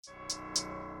Fake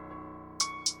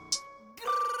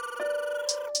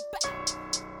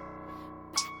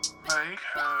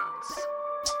hands.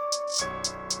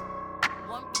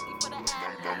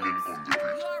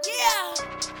 Yeah.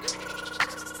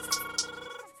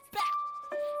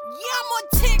 Yeah, I'm on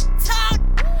TikTok.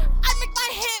 I make my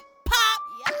hip pop.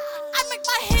 I make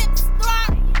my hips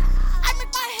throb. I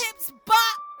make my hips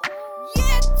bop.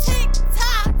 Yeah,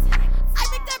 TikTok. I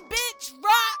make that bitch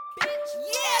rock.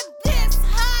 Yeah, this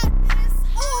hot.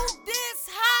 Ooh, this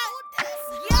hot.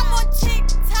 Yeah, I'm on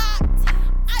TikTok.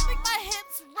 I make my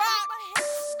hips rock.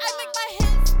 I make my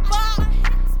hips bop.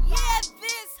 Yeah,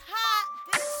 this hot.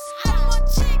 I'm on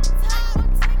TikTok.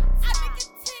 I make it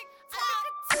TikTok.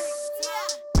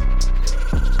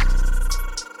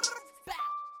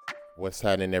 What's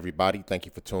happening, everybody? Thank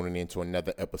you for tuning in to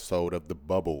another episode of The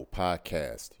Bubble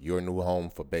Podcast, your new home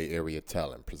for Bay Area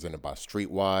talent, presented by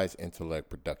Streetwise Intellect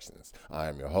Productions. I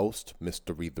am your host,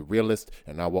 Mr. Reed the Realist,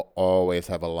 and I will always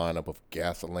have a lineup of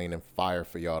gasoline and fire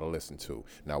for y'all to listen to.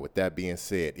 Now, with that being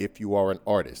said, if you are an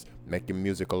artist making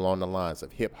music along the lines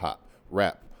of hip-hop,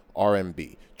 rap,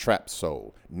 R&B, trap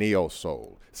soul, neo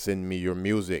soul, send me your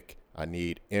music. I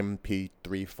need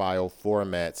MP3 file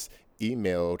formats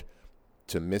emailed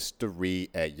to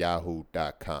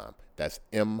mrrye@yahoo.com. That's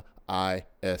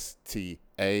MISTARYE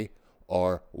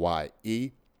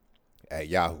at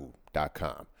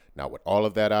yahoo.com. Now, with all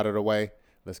of that out of the way,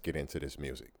 let's get into this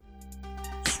music.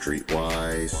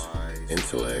 Streetwise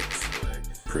Intellect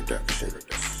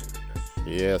Productions.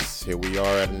 Yes, here we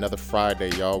are at another Friday,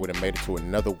 y'all. We done made it to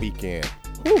another weekend.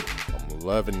 Whew, I'm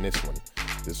loving this one.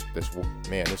 This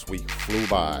week flew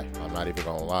by. I'm not even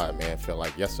gonna lie, man. Felt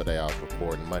like yesterday I was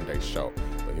recording Monday's show,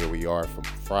 but here we are from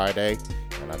Friday,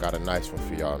 and I got a nice one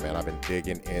for y'all, man. I've been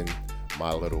digging in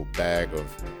my little bag of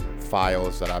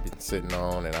files that I've been sitting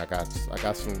on, and I got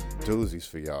some doozies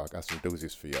for y'all.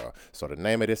 So the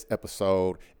name of this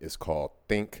episode is called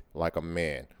 "Think Like a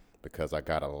Man," because I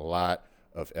got a lot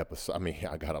of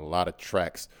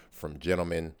tracks from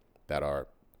gentlemen that are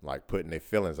like putting their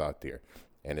feelings out there.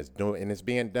 And it's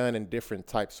being done in different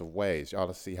types of ways. Y'all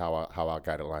to see how I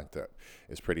got it lined up.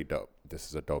 It's pretty dope. This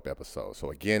is a dope episode. So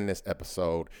again, this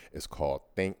episode is called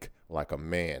 "Think Like a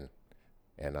Man,"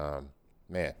 and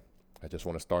man, I just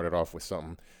want to start it off with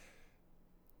something.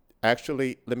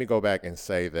 Actually, let me go back and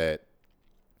say that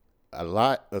a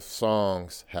lot of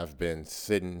songs have been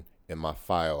sitting in my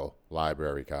file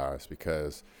library, guys,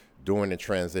 because during the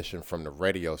transition from the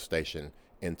radio station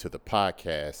into the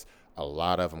podcast, a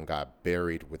lot of them got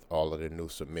buried with all of the new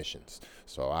submissions.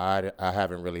 So I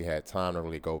haven't really had time to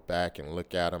really go back and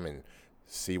look at them and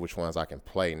see which ones I can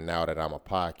play now that I'm a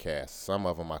podcast. Some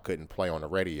of them I couldn't play on the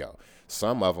radio.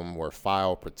 Some of them were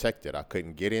file protected. I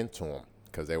couldn't get into them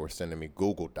because they were sending me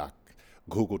Google Doc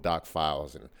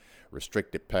files and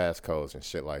restricted passcodes and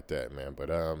shit like that, man. But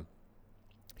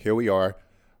here we are.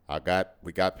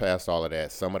 We got past all of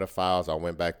that. Some of the files I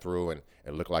went back through and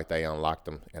it looked like they unlocked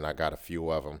them, and I got a few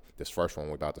of them. This first one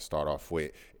we're about to start off with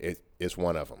is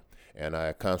one of them. And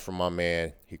it comes from my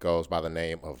man. He goes by the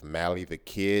name of Mally the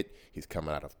Kid. He's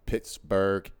coming out of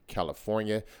Pittsburgh,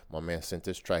 California. My man sent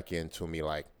this track in to me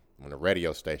like when the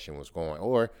radio station was going.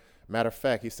 Or, matter of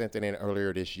fact, he sent it in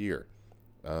earlier this year.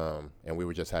 And we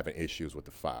were just having issues with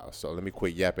the file. So let me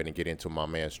quit yapping and get into my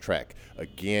man's track.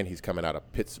 Again, he's coming out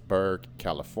of Pittsburgh,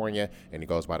 California, and he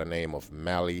goes by the name of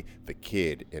Mally the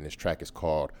Kid, and his track is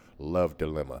called Love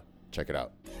Dilemma. Check it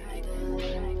out.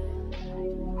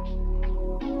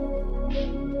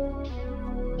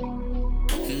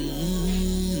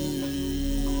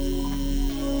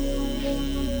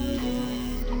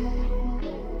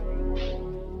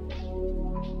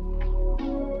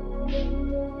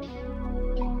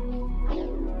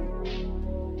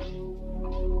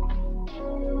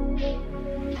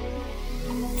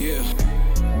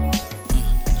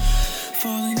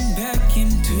 Falling back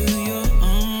into your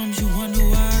arms, you wonder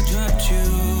why I dropped you,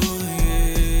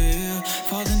 yeah.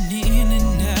 Falling in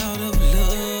and out of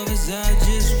love as I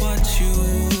just watch you.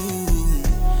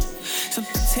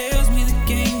 Something tells me the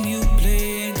game you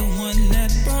play ain't the one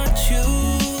that brought you,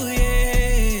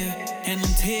 yeah. And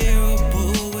I'm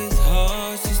terrible with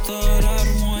hearts, just thought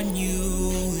I'd want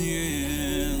you,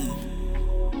 yeah.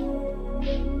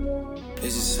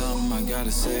 Is it something I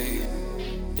gotta say?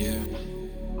 Yeah.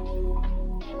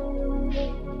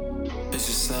 It's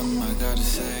just something I gotta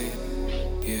say,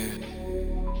 yeah.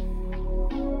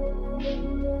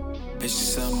 It's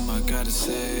just something I gotta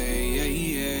say,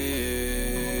 yeah,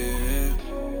 yeah.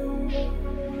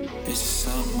 It's just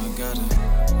something I gotta.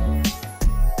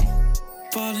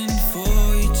 Falling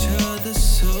for each other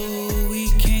so we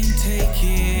can't take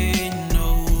it,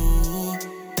 no.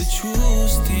 The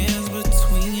truest thing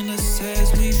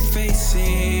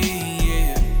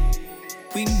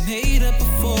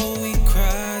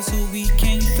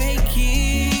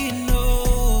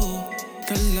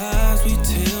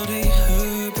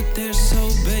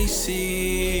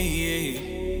see.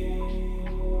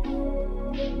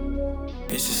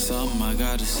 It's just something I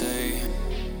gotta say,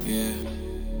 yeah.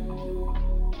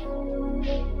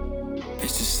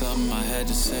 It's just something I had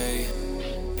to say,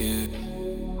 yeah.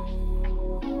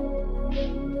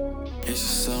 It's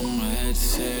just something I had to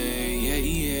say, yeah,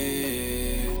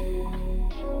 yeah.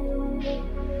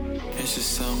 It's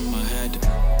just something I had to.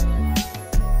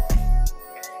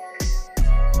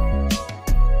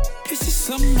 It's just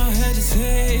something I had to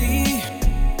say.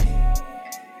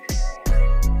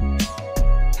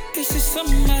 It's just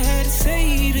something I had to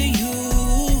say to you.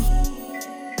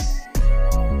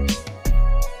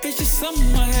 It's just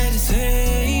something I had to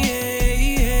say.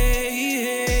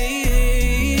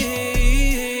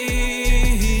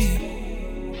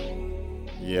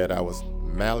 Yeah, that was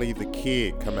Mally the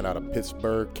Kid coming out of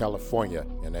Pittsburgh, California.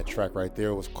 And that track right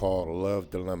there was called Love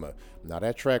Dilemma. Now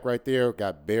that track right there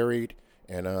got buried,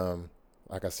 and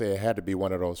like I said, it had to be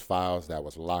one of those files that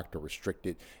was locked or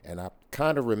restricted. And I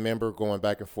kind of remember going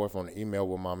back and forth on the email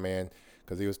with my man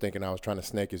because he was thinking I was trying to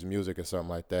snake his music or something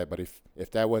like that. But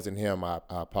if that wasn't him, I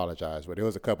apologize. But there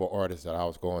was a couple artists that I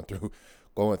was going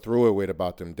through it with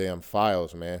about them damn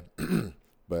files, man.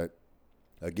 But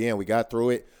again, we got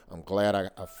through it. I'm glad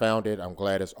I found it. I'm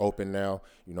glad it's open now.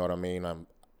 You know what I mean? I'm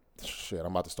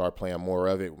about to start playing more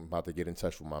of it. I'm about to get in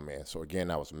touch with my man. So again,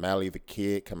 that was Mally the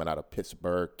Kid coming out of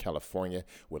Pittsburgh, California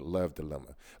with Love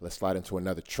Dilemma. Let's slide into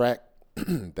another track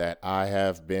that I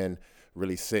have been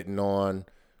really sitting on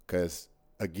because,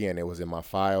 again, it was in my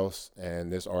files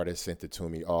and this artist sent it to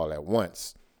me all at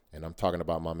once. And I'm talking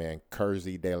about my man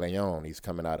Kersey De Leon. He's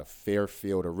coming out of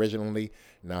Fairfield originally.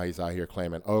 Now he's out here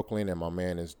claiming Oakland, and my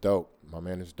man is dope.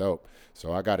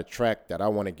 So I got a track that I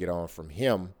want to get on from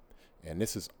him. And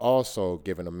this is also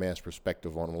giving a man's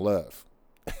perspective on love.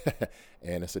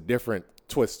 And it's a different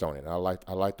twist on it. I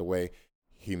like the way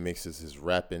he mixes his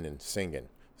rapping and singing.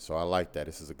 So I like that.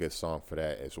 This is a good song for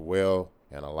that as well.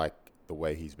 And I like the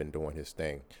way he's been doing his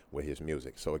thing with his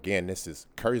music. So again, this is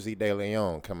Kersey De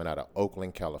Leon coming out of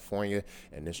Oakland, California.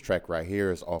 And this track right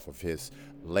here is off of his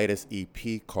latest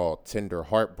EP called Tender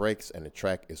Heartbreaks. And the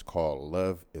track is called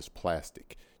Love is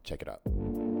Plastic. Check it out.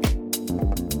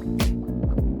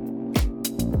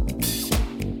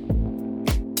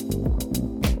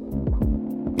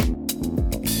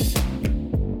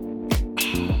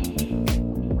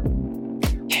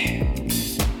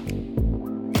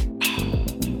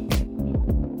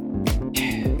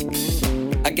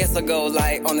 Guess I'll go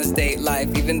light on this date life.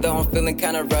 Even though I'm feeling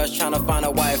kinda rushed, trying to find a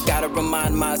wife. Gotta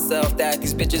remind myself that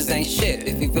these bitches ain't shit.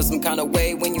 If you feel some kind of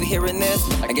way when you hearing this,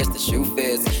 I guess the shoe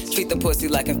fits. Treat the pussy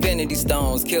like infinity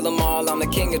stones. Kill them all, I'm the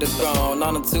king of the throne.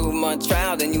 On a 2-month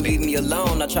trial, then you leave me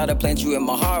alone. I try to plant you in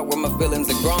my heart where my feelings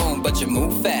are grown, but you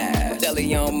move fast. De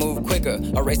Leon, move quicker.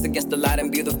 I race against the light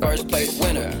and be the first place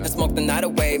winner. And smoke the night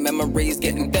away, memories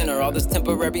getting thinner. All this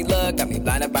temporary luck got me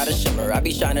blinded by the shimmer. I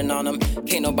be shining on them,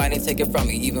 can't nobody take it from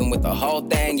me. Even with the whole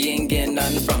thing, you ain't getting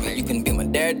nothing from me. You can be my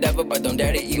daredevil, but don't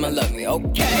dare to even love me,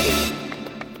 okay?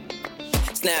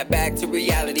 Snap back to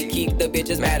reality, keep the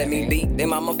bitches mad at me. Beat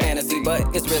them, I'm a fantasy,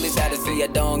 but it's really sad to see. I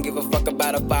don't give a fuck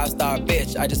about a 5-star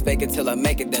bitch. I just fake it till I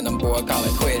make it, then I'm bored, call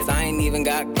it quits. I ain't even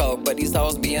got coke, but these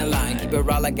hoes be in line. Keep it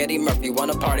raw like Eddie Murphy,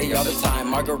 wanna party all the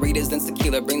time. Margaritas and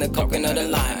tequila, bring the coconut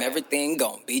and lime. Everything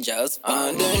gon' be just fine.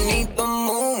 Underneath the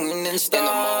moon and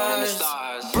stars,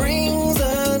 brings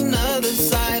another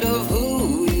side of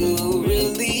who you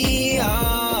really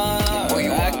are. Boy,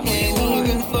 I can't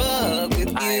even fuck with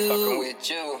you. I ain't fucking with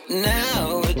you.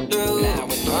 Now we're through.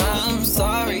 I'm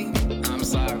sorry. I'm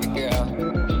sorry, girl.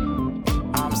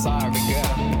 I'm sorry,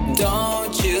 girl.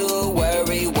 Don't you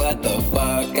worry what the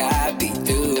fuck I be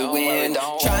doing.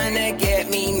 Trying to get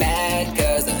me mad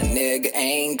cause a nigga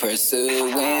ain't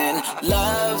pursuing.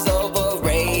 Love's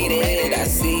overrated, I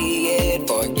see it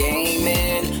for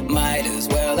gaming. Might as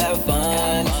well have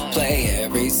fun, play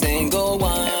every single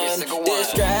one.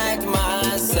 Distract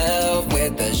myself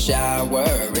with a shower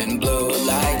and blue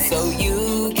light so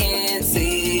you can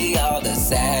see all the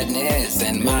sadness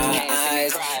in my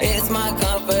eyes. It's my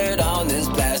comfort on this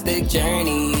plastic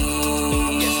journey.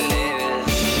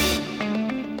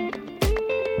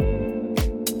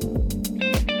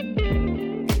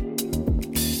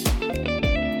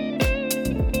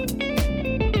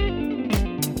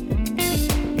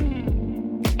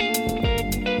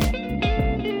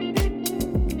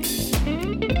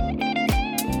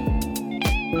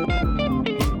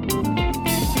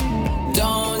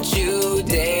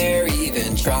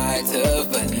 Try to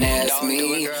finesse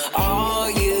me. All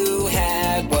you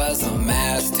had was a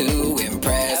mask to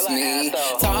impress me.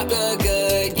 Talk a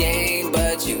good game,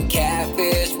 but you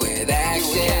catfish with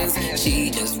actions.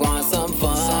 She just wants some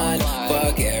fun.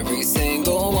 fuck every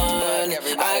single one.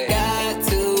 I got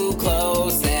too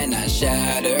close and I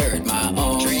shattered my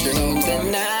own dreams.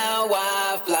 And now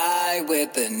I fly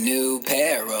with a new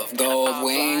pair of gold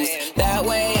wings. That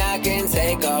way I can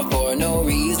take off for no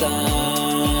reason.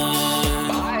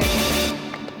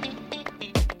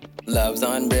 Love's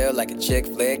unreal like a chick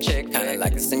flick. Kinda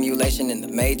like a simulation in the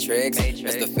Matrix.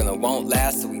 Guess the feeling won't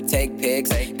last, so we take pics.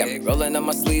 Got me rolling up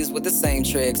my sleeves with the same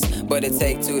tricks. But it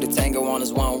take two to tango on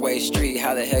this one-way street.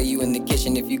 How the hell you in the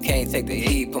kitchen if you can't take the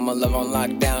heat? Put my love on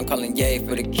lockdown, calling yay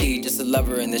for the key. Just a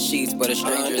lover in the sheets, but a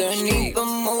stranger in the streets. Underneath the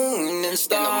moon and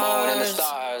stars,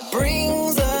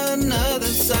 brings another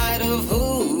side of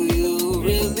who you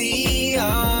really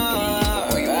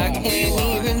are. I can't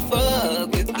even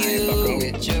fuck with you.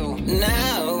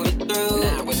 Now we're through.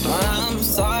 I'm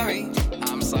sorry.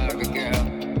 I'm sorry, girl.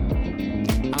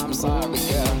 I'm sorry,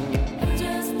 girl.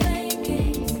 Just play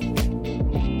games.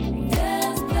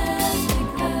 Just plastic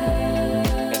love.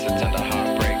 It's a tender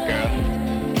heartbreak, girl.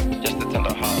 Just a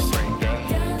tender heartbreak, girl.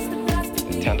 Just the plastic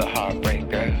Tender heartbreak,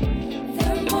 girl.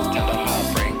 Just a tender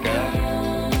heartbreak, girl.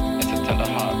 It's a tender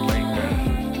heartbreak, girl.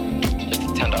 Just a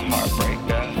tender heartbreak,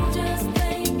 girl. Just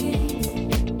play games.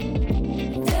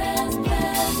 Just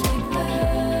plastic love.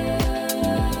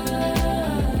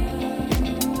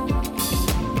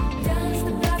 Dance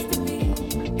the plastic beat.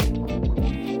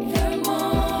 The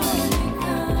morning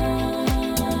comes.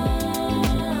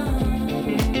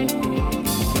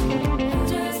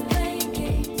 Just play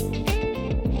games.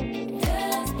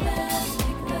 Just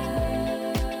plastic love.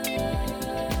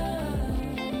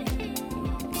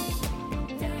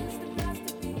 Dance the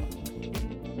plastic beat.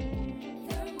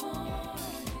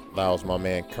 That was my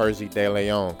man Kersey De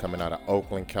Leon coming out of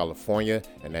Oakland, California,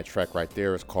 and that track right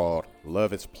there is called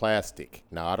Love Is Plastic.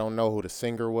 Now I don't know who the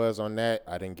singer was on that.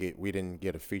 We didn't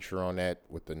get a feature on that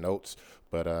with the notes,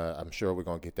 but I'm sure we're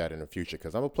gonna get that in the future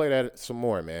because I'm gonna play that some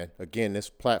more, man. Again, this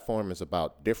platform is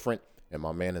about different, and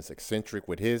my man is eccentric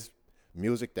with his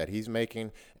music that he's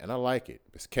making, and I like it.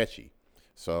 It's catchy.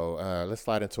 So let's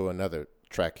slide into another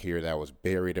track here that was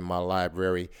buried in my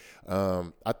library.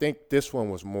 I think this one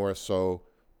was more so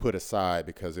put aside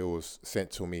because it was sent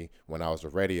to me when I was a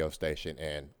radio station,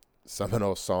 and some of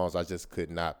those songs I just could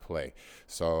not play.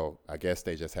 So I guess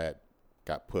they just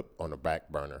got put on the back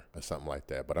burner or something like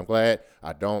that. But I'm glad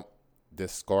I don't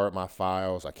discard my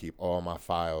files. I keep all my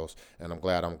files, and I'm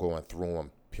glad I'm going through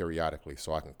them periodically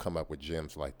so I can come up with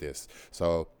gems like this.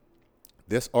 So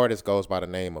this artist goes by the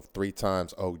name of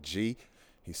 3x OG.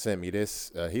 He sent me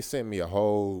this. He sent me a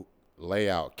whole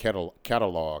layout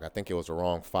catalog. I think it was the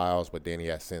wrong files, but then he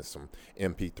had sent some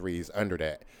MP3s under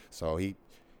that. So he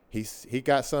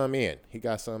got some in. He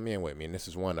got some in with me, and this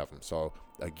is one of them. So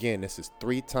again, this is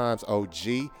 3x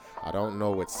OG. I don't know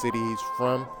what city he's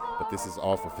from, but this is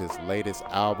off of his latest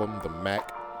album, The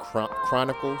Mac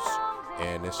Chronicles,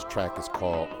 and this track is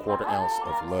called Quarter Ounce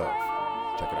of Love.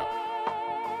 Check it out.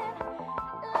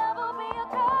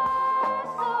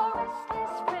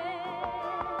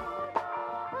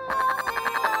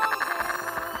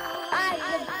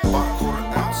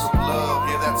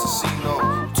 That's a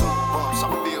C-note. 2 bumps, I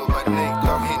feel like Nate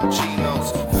Dogg hitting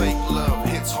Chinos. Fake love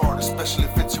hits hard, especially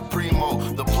if it's your primo.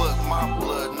 The plug, my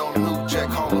blood, no new Jack,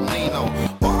 call him Nino.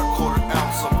 Bought a quarter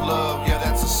ounce of love, yeah,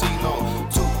 that's a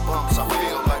C-note. 2 bumps, I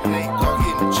feel like Nate Dogg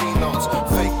hitting Chinos.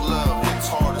 Fake love hits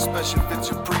hard, especially if it's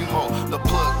your primo. The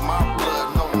plug, my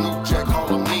blood, no new Jack, call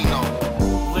him Nino.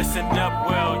 Listen up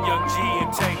well, Young G,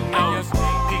 and take notes.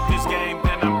 Peek this game,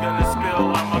 then I'm gonna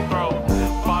spill on my throat.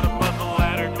 Bottom of the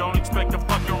ladder, don't expect a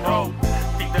fucking rope.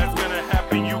 Think that's gonna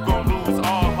happen, you gon' lose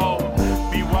all hope.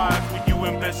 Be wise when you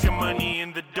invest your money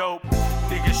in the dope.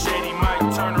 Nigga shady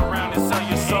might turn around and sell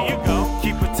your soul.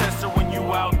 Keep a tester when you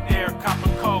out there, cop a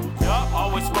coke.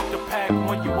 Always smoke the pack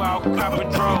when you out, cop a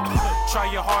drove.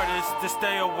 Try your hardest to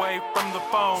stay away from the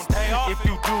phone. If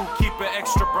you do, keep an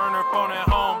extra burner phone at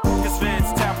home. Cause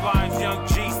feds tap lines, Young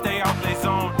G, stay out they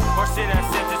zone. Or sit at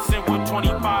sentencing with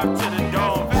 25 to the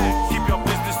dome. Keep your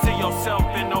business to yourself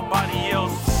and nobody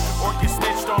else. Or get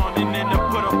snitched on and end up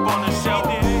put up on the shelf.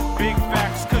 Big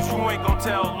facts, cause you ain't gon'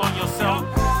 tell on yourself.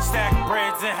 Stack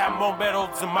breads and have more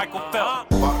medals than Michael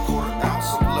Phelps. Bought a quarter ounce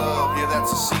of love, yeah,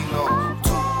 that's a C-note.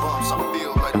 2 bumps, I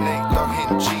feel like Nate Dogg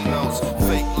hitting Chinos.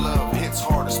 Fake love hits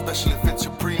hard, especially if it's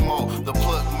your primo. The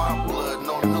plug, my blood,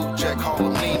 no new Jack, call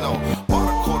him Nino. Bought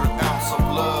a quarter ounce of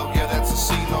love, yeah, that's a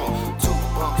C-note. 2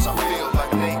 bumps, I feel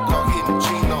like Nate Dogg hitting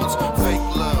Chinos. Fake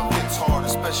love hits hard,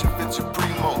 especially if it's your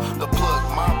primo. The plug,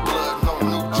 my blood, no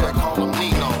new Jack, call him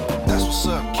Nino. That's what's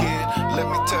up, kid. Let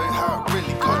me tell you how it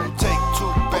really go. Take 2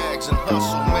 bags and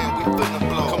hustle, man, we finna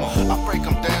blow. I break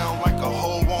them down like a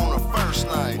hoe on a first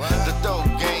night. The dope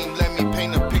game, let me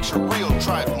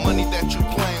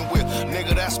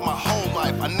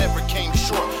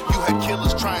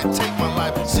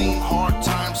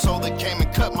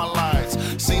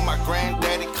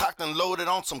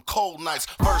on some cold nights.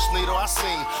 First needle I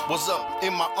seen was up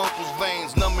in my uncle's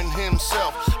veins, numbing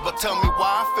himself. But tell me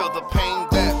why I feel the pain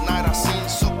that night. I seen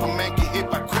Superman get hit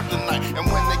by kryptonite, and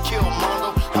when they killed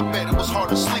Mondo, I bet it was hard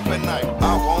to sleep at night.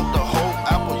 I want the whole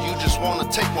apple, you just wanna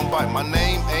take one bite. My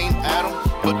name ain't Adam,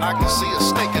 but I can see a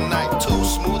snake at night. Too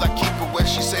smooth, I keep her wet,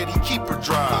 she said he keep her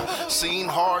dry. Seen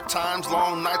hard times,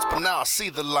 long nights, but now I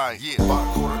see the light. Yeah, about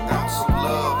a quarter ounce of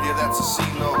love, yeah, that's a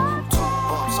C-note. 2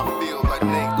 bumps, I feel like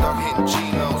Nate Dogg hitting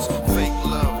Geno's. Fake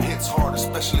love hits hard,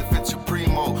 especially if it's your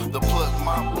primo. The plug,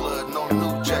 my blood, no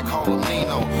new Jack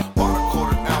Holomino. About a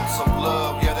quarter ounce of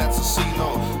love, yeah, that's a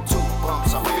C-note. 2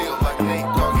 bumps, I feel like Nate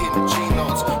Dogg hitting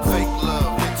Geno's. Fake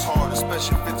love hits hard,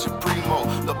 especially if it's your primo.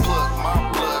 The plug,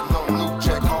 my blood, no new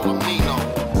Jack Holomino.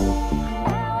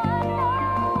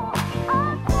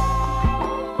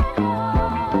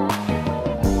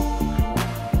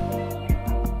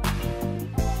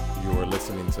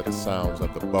 To the Sounds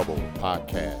of the Bubble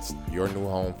podcast, your new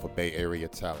home for Bay Area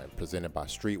talent, presented by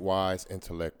Streetwise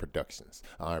Intellect Productions.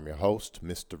 I'm your host,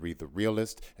 Mystery the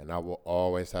Realist, and I will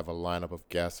always have a lineup of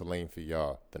gasoline for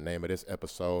y'all. The name of this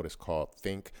episode is called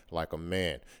Think Like a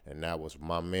Man, and that was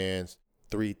my man's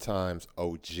 3 times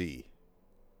OG,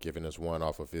 giving us one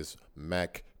off of his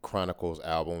Mac Chronicles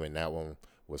album, and that one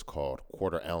was called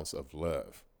Quarter Ounce of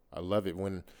Love. I love it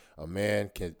when a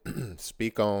man can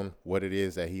speak on what it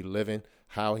is that he living,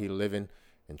 how he living,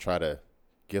 and try to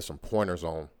get some pointers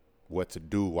on what to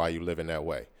do while you living that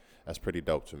way. That's pretty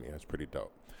dope to me. That's pretty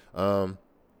dope. Don't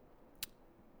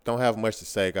have much to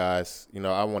say, guys. You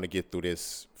know, I want to get through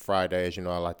this Fridays. You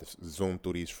know, I like to zoom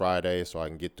through these Fridays so I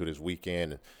can get through this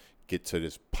weekend and get to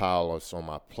this pile that's on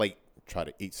my plate, try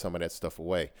to eat some of that stuff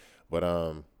away. But,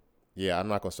 yeah, I'm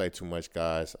not going to say too much,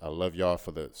 guys. I love y'all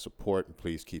for the support, and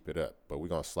please keep it up. But we're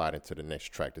going to slide into the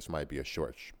next track. This might be a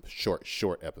short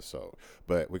episode,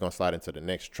 but we're going to slide into the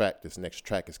next track. This next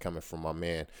track is coming from my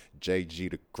man,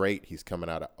 JG the Great. He's coming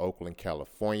out of Oakland,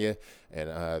 California, and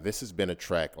this has been a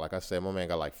track. Like I said, my man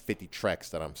got like 50 tracks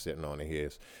that I'm sitting on of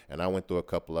his, and I went through a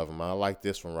couple of them. I like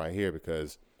this one right here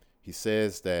because he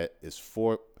says that it's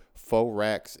faux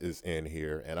racks is in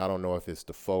here, and I don't know if it's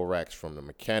the faux racks from the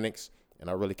Mechanics, and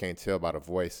I really can't tell by the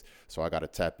voice, so I got to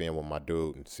tap in with my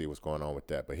dude and see what's going on with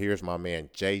that. But here's my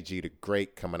man, JG the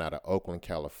Great, coming out of Oakland,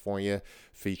 California,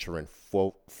 featuring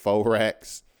faux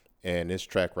racks. And this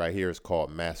track right here is called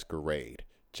Masquerade.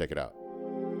 Check it out.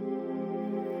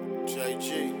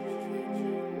 JG.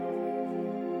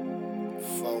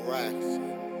 Faux racks.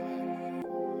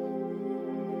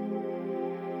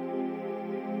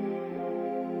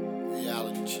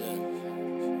 Reality check.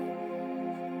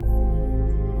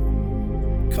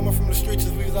 Coming from the streets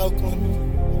of East Oakland,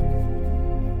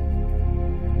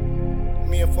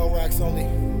 me and Faux Racks only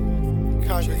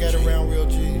congregate around real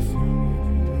G's,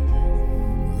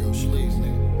 real sleaze,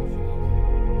 nigga.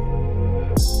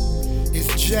 It's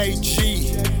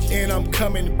JG, and I'm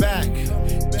coming back,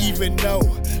 even though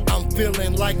I'm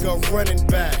feeling like a running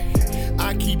back.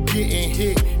 I keep getting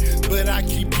hit, but I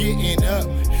keep getting up.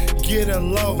 Get a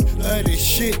load of this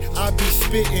shit I be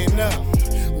spitting up.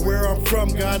 Where I'm from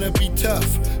gotta be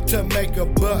tough to make a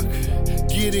buck.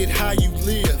 Get it how you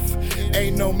live,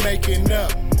 ain't no making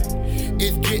up.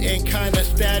 It's getting kinda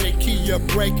staticky, you're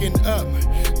breaking up.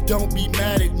 Don't be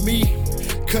mad at me,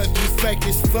 cause you fake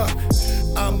as fuck.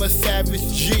 I'm a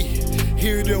savage G,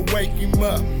 here to wake him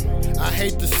up. I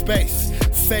hate the space,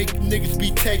 fake niggas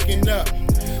be taking up.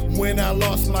 When I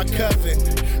lost my cousin,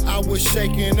 I was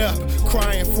shaking up,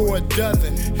 crying for a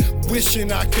dozen,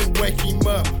 wishing I could wake him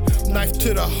up. Knife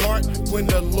to the heart when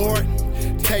the Lord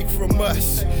take from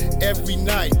us every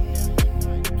night.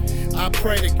 I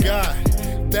pray to God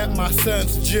that my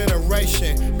son's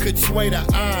generation could sway the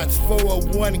odds for a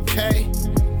 1K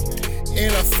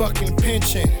and a fucking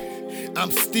pension.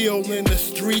 I'm still in the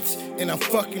streets and I'm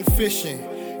fucking fishing.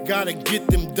 Gotta get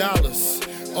them dollars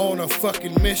on a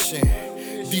fucking mission.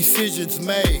 Decisions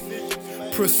made,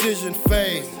 precision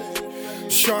fade.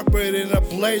 Sharper than a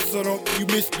blade, so don't you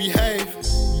misbehave.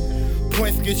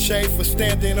 Points get shaved for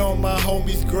standing on my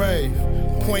homie's grave.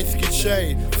 Points get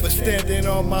shaved for standing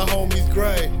on my homie's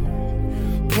grave.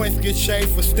 Points get shaved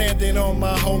for standing on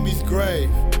my homie's grave.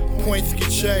 Points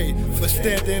get shaved for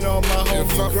standing on my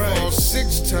homie's grave. If I fall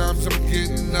 6 times, I'm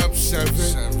getting up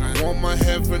 7. Want my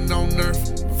heaven on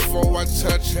earth before I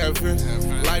touch heaven.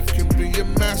 Life can be a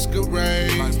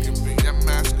masquerade. Life can be a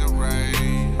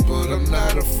masquerade. But I'm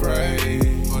not afraid.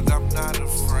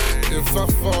 If I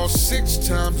fall 6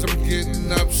 times, I'm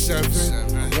getting up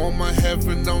 7. Want my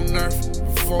heaven on earth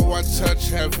before I touch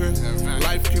heaven.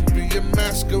 Life can be a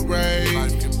masquerade.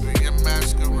 Life can be a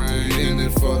masquerade. In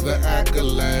it for the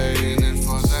accolades. In it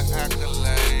for the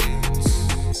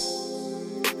accolades.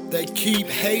 They keep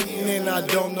hating and I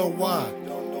don't know why.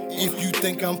 If you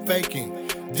think I'm faking,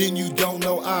 then you don't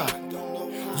know I.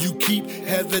 You keep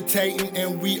hesitating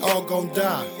and we all gon'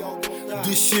 die.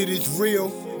 This shit is real,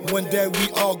 one day we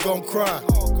all gon' cry.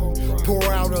 Pour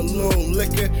out a little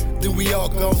liquor, then we all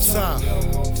gon' sign.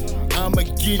 I'ma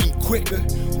get him quicker,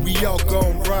 we all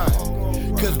gon' ride.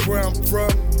 Cause where I'm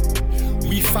from,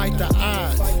 we fight the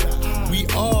odds. We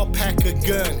all pack a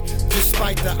gun,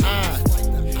 despite the odds.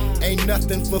 Ain't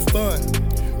nothing for fun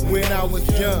when I was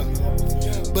young.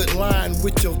 But lying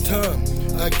with your tongue,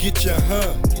 I get your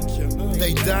hung.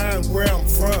 They dying where I'm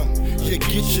from, you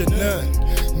get your none.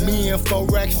 Me and 4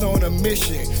 racks on a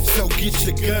mission, so get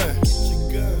your gun.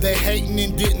 They hating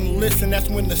and didn't listen, that's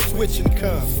when the switching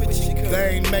comes.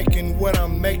 They ain't making what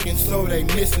I'm making, so they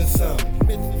missing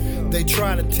something. They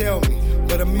try to tell me,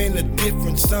 but I'm in a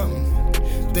different something.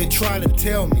 They try to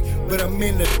tell me, but I'm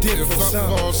in a different something. If I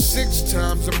something. fall 6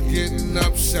 times, I'm getting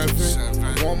up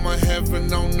 7. Want my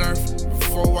heaven on earth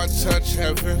before I touch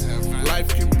heaven. Life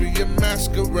can be a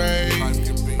masquerade. Life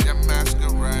can be a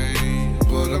masquerade.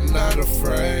 But I'm not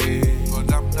afraid.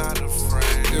 But I'm not afraid.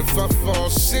 If I fall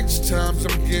 6 times,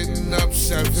 I'm getting up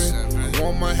 7.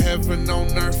 Want my heaven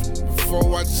on earth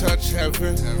before I touch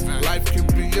heaven. Life can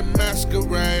be a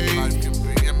masquerade. Life can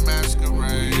be a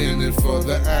masquerade. In it for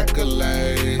the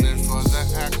accolades. In it for the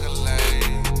accolades.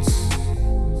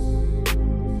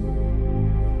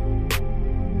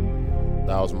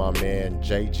 That was my man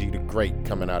JG the Great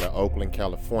coming out of Oakland,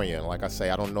 California. And like I say,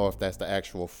 I don't know if that's the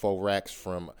actual 4 racks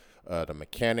from the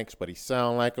Mechanics, but he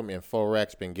sound like him, and 4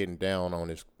 racks been getting down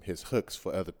on his hooks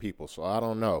for other people. So I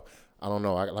don't know.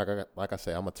 Like I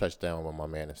say, I'm gonna touch down with my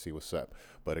man and see what's up.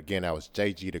 But again, that was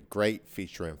JG the Great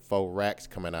featuring 4 racks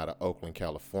coming out of Oakland,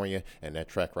 California, and that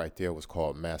track right there was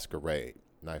called Masquerade.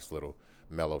 Nice little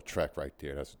mellow track right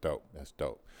there. That's dope. That's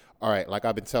dope. All right, like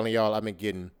I've been telling y'all, I've been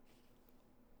getting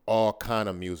all kind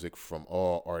of music from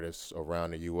all artists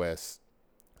around the U.S.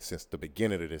 since the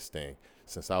beginning of this thing.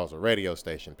 Since I was a radio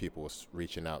station, people was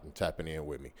reaching out and tapping in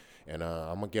with me. And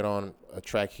I'm going to get on a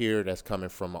track here that's coming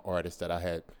from an artist that I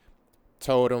had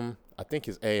told him, I think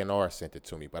his A&R sent it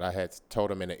to me, but I had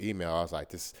told him in an email, I was like,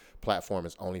 this platform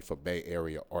is only for Bay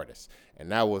Area artists.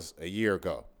 And that was a year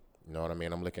ago. You know what I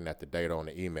mean? I'm looking at the date on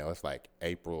the email. It's like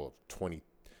April of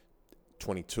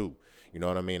 2022. You know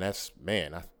what I mean? That's,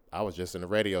 man, I was just in the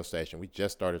radio station. We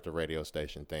just started the radio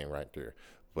station thing right there.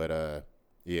 But,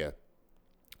 yeah,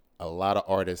 a lot of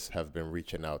artists have been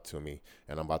reaching out to me,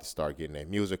 and I'm about to start getting their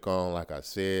music on. Like I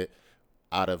said,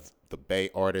 out of the Bay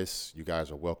artists, you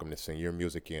guys are welcome to send your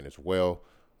music in as well.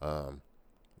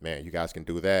 Man, you guys can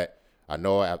do that. I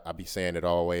know I be saying it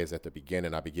always at the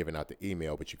beginning. I be giving out the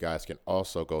email, but you guys can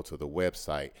also go to the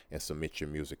website and submit your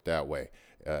music that way.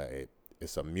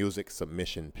 It's a music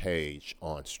submission page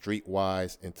on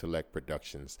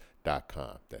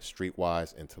StreetwiseIntellectProductions.com. That's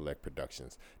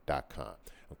StreetwiseIntellectProductions.com.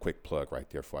 A quick plug right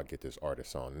there before I get this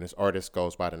artist on. And this artist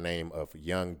goes by the name of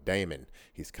Young Damon.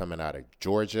 He's coming out of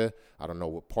Georgia. I don't know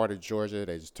what part of Georgia.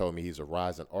 They just told me he's a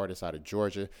rising artist out of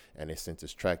Georgia, and they sent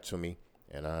this track to me.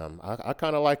 And I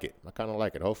kind of like it.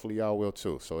 Hopefully y'all will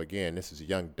too. So again, this is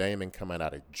Young Damon coming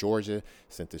out of Georgia.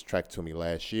 Sent this track to me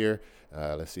last year.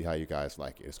 Let's see how you guys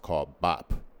like it. It's called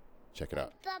Bop. Check it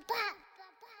out.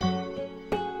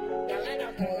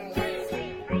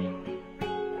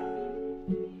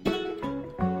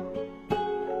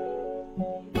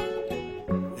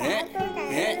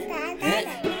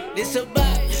 This a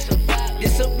bop.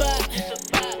 This a bop.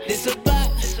 This a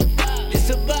bop. This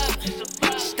a bop.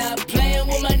 Stop playing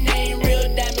with my name.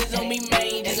 Real diamonds on me,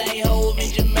 man. Just like Hov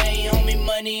and Jermaine. Homie,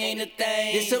 money ain't a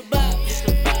thing. This a bop.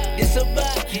 This a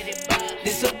bop.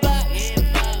 This a bop.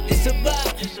 This a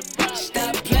bop.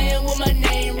 Stop playing with my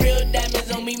name. Real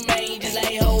diamonds on me, man. Just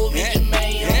like Hov and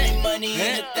Jermaine. Homie, money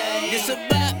ain't a thing. This a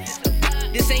bop.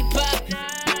 This ain't pop.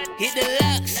 Hit the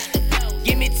locks.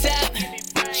 Give me top.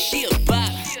 She a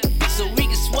bop. So we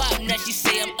can swap. Now she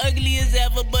say I'm ugly as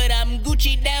ever, but I'm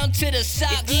Gucci down to the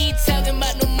socks. If he ain't talking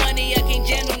about no money, I can't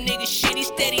jam no nigga shit. He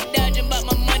steady dodging about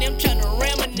my money. I'm tryna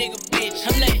ram a nigga, bitch.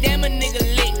 I'm like, damn, a nigga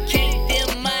lit. Can't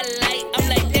dim my light. I'm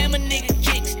like, damn, a nigga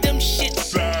kicks. Them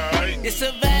shits. This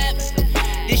a vibe.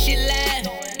 This shit live.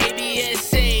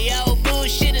 ABSA. All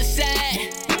bullshit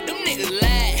aside. Them niggas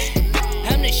lie.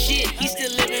 I'm the shit. He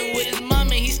still living with his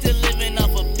mama. He still living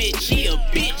off a bitch. He a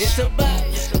bitch. This a bop.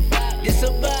 This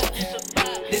a bop.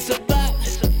 This a bop.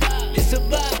 This a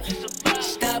bop.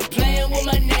 Stop playing with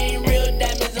my name. Real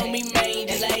diamonds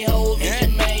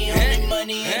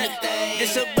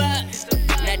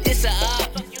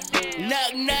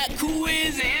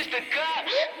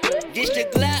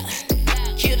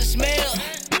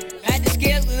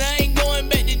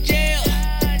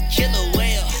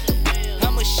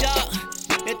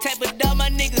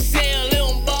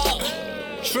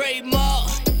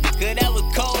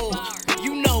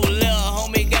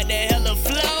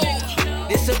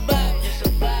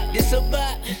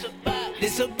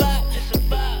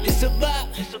This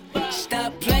a bop.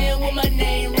 Stop playing with my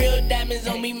name. Real diamonds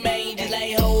on me, man. Just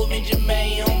like Hov and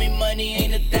Jermaine. Homie, money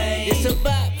ain't a thing. This a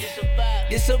bop.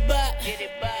 This a bop.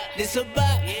 This a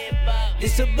bop.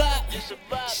 This a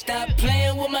bop. Stop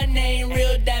playing with my name.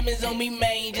 Real diamonds on me,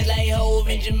 man. Just like Hov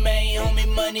and Jermaine.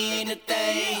 Homie, money ain't a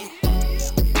thing.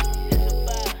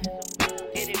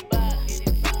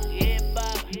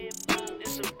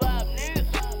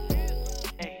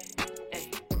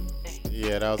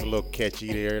 Yeah, that was a little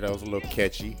catchy there. That was a little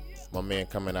catchy. My man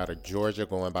coming out of Georgia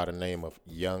going by the name of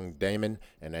Young Damon,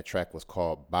 and that track was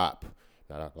called Bop.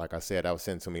 Now, like I said, that was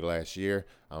sent to me last year.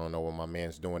 I don't know what my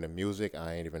man's doing in music.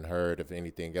 I ain't even heard of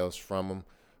anything else from him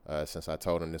since I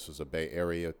told him this was a Bay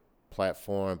Area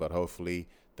platform, but hopefully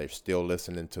they're still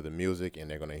listening to the music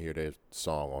and they're going to hear their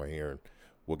song on here and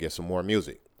we'll get some more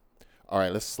music. All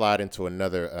right, let's slide into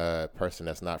another person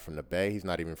that's not from the Bay. He's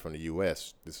not even from the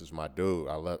U.S. This is my dude.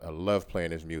 I love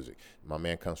playing his music. My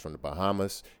man comes from the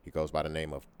Bahamas. He goes by the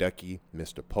name of Ducky,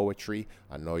 Mr. Poetry.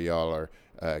 I know y'all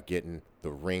are getting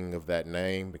the ring of that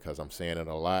name because I'm saying it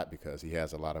a lot because he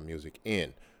has a lot of music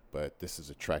in. But this is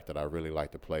a track that I really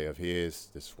like to play of his.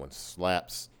 This one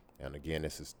slaps. And again,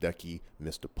 this is Ducky,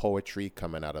 Mr. Poetry,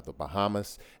 coming out of the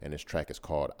Bahamas. And this track is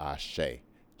called Ashe.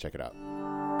 Check it out.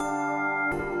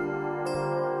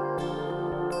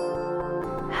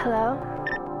 Hello?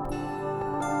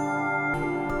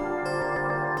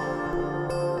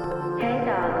 Hey,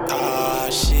 dog. Ah,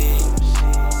 shit.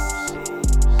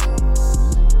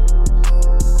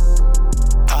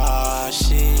 Ah,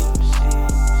 shit.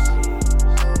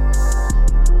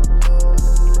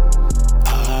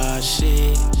 Ah,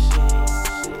 shit.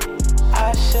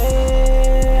 I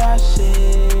say, I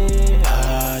say,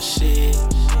 ah, shit.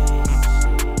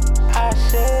 I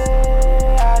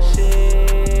say, I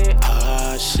say,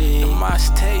 ah, shit. The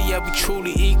must tell you, yeah, we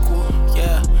truly equal,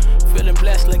 yeah. Feeling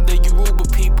blessed like the Yoruba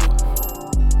people.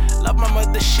 Love my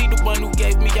mother, she the one who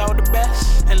gave me all the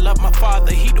best. And love my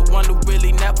father, he the one who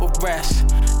really never rests.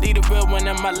 Need a real one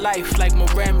in my life like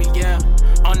Morami, yeah.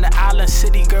 On the island,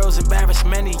 city girls embarrass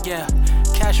many, yeah.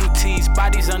 Casualties,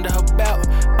 bodies under her belt,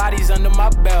 bodies under my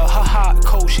belt. Her heart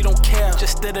cold, she don't care.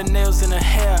 Just did her nails in her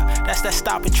hair. That's that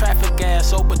stopping traffic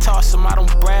gas. Over toss them, I don't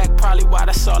brag. Probably why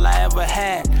that's all I ever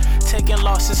had. Taking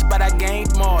losses, but I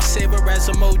gained more. Save her as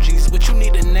emojis. What you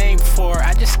need a name for?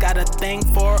 I just got a thing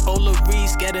for Ola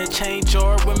Reese, get a change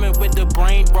or women with the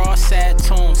brain raw, sad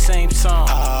tune, same song.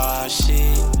 Ah,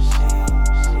 shit.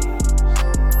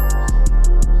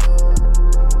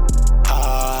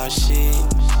 Ah, shit.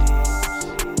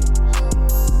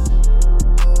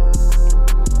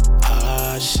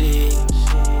 Ah, shit.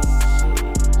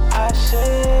 I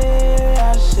say,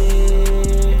 I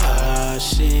say, ah,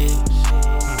 shit.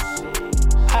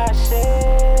 I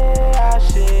say, I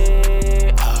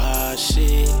say, ah,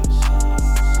 shit.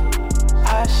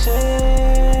 I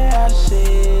say, I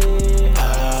say,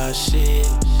 ah, shit.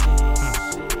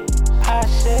 I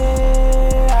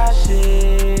say, I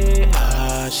say,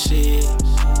 ah, shit.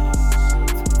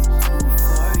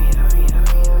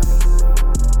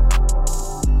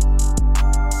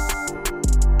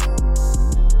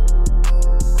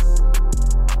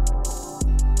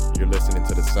 You're listening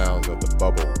to the sounds of the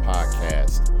Bubble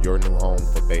Podcast, your new home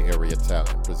for Bay Area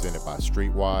talent, presented by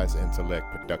Streetwise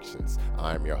Intellect Productions.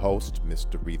 I'm your host,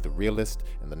 Mr. Reed the Realist,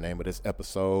 and the name of this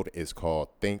episode is called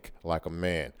Think Like a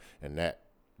Man. And that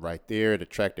right there, the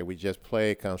track that we just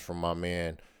played, comes from my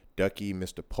man, Ducky,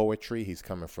 Mr. Poetry. He's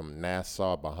coming from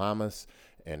Nassau, Bahamas,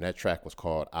 and that track was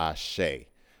called Ashe. I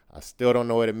still don't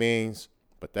know what it means,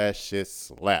 but that shit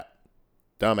slap.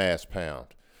 Dumbass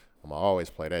Pound. I'm going to always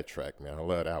play that track, man. I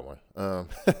love that one.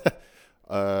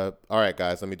 All right,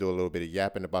 guys, let me do a little bit of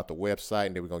yapping about the website,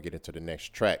 and then we're going to get into the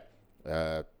next track.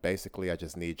 Basically, I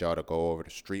just need y'all to go over to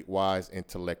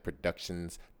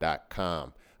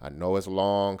streetwiseintellectproductions.com. I know it's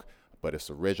long, but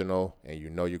it's original, and you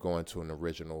know you're going to an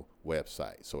original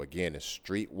website. So, again, it's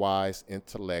Streetwise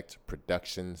Intellect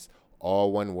Productions,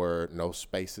 all one word, no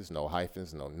spaces, no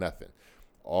hyphens, no nothing.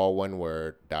 All one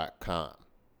word.com.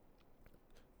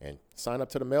 And sign up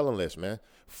to the mailing list, man.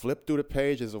 Flip through the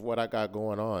pages of what I got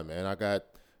going on, man. I got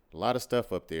a lot of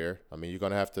stuff up there. I mean, you're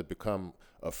going to have to become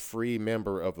a free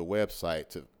member of the website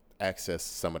to access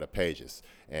some of the pages.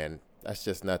 And that's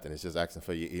just nothing. It's just asking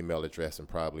for your email address and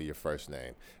probably your first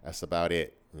name. That's about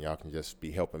it. And y'all can just be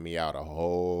helping me out a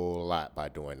whole lot by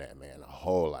doing that, man. A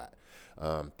whole lot.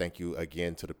 Thank you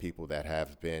again to the people that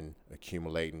have been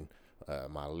accumulating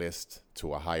my list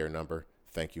to a higher number.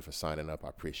 Thank you for signing up. I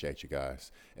appreciate you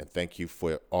guys. And thank you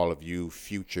for all of you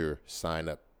future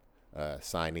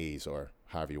signees, or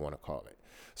however you want to call it.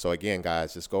 So again,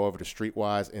 guys, just go over to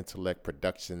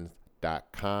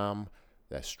streetwiseintellectproductions.com.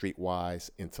 That's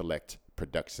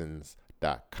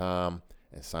StreetwiseIntellectProductions.com.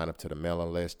 And sign up to the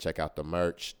mailing list. Check out the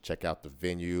merch. Check out the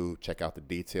venue. Check out the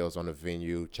details on the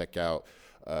venue. Check out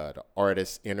the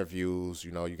artist interviews.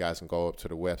 You know, you guys can go up to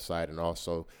the website and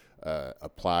also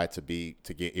apply to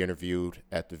get interviewed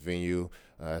at the venue.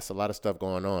 It's a lot of stuff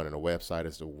going on, and the website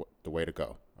is the way to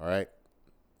go. All right.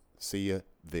 See you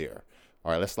there.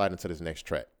 All right, let's slide into this next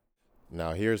track.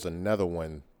 Now, here's another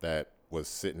one that was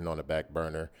sitting on the back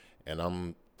burner,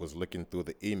 and was looking through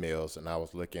the emails, and I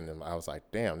was looking, and I was like,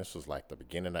 damn, this was like the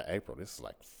beginning of April. This is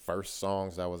like first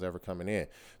songs that was ever coming in.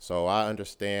 So I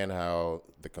understand how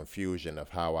the confusion of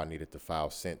how I needed the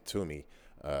file sent to me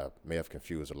may have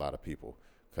confused a lot of people,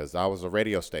 because I was a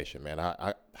radio station, man.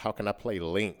 How can I play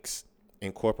links,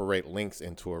 incorporate links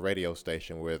into a radio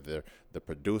station where the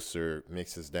producer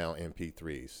mixes down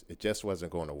MP3s? It just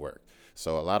wasn't going to work.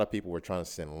 So a lot of people were trying to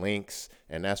send links,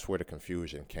 and that's where the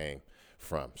confusion came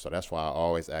from. So that's why I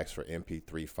always ask for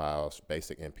MP3 files,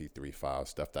 basic MP3 files,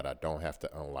 stuff that I don't have to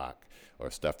unlock or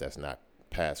stuff that's not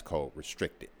passcode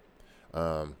restricted.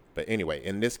 But anyway,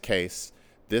 in this case,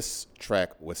 this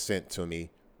track was sent to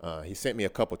me. He sent me a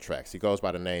couple tracks. He goes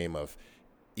by the name of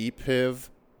Epiv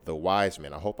the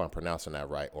Wiseman. I hope I'm pronouncing that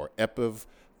right, or Epiv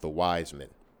the Wiseman.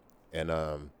 And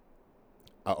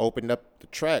I opened up the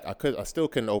track. I still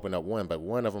couldn't open up one, but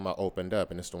one of them I opened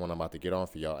up, and it's the one I'm about to get on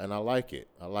for y'all. And I like it.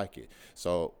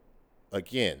 So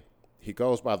again, he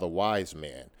goes by the Wise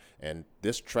Man, and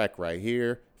this track right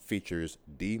here features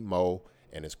D-Mo,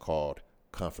 and it's called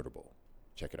Comfortable.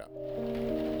 Check it out.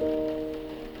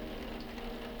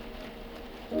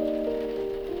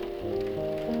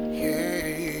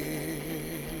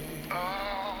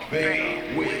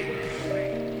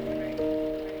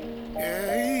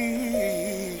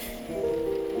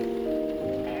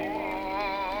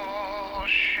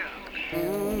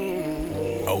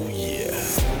 Oh yeah,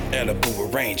 edible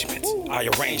arrangements. I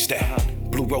arranged that.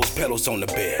 Blue rose petals on the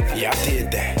bed. Yeah, I did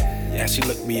that. And she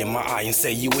looked me in my eye and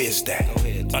say, you is that.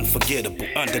 Unforgettable,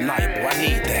 undeniable, I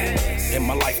need that. In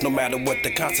my life, no matter what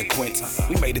the consequence,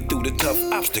 we made it through the tough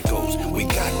obstacles. We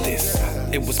got this.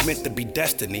 It was meant to be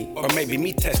destiny, or maybe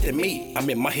me testing me. I'm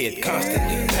in my head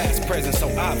constantly. Past, present, so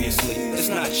obviously, it's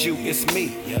not you, it's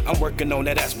me. I'm working on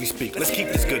that as we speak. Let's keep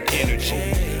this good energy.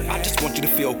 I just want you to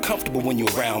feel comfortable when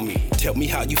you're around me. Tell me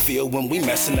how you feel when we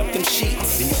messing up them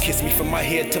sheets. Then you kiss me from my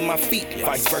head to my feet.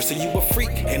 Vice versa, you a freak,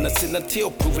 innocent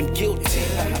until proven guilty.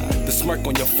 The smirk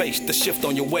on your face, the shift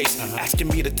on your waist, asking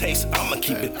me to taste, I'ma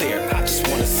keep it there. I just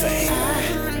wanna say,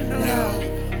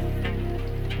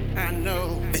 I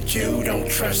know that you don't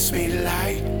trust me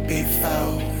like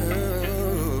before,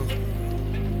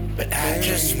 but I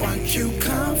just want you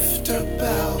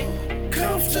comfortable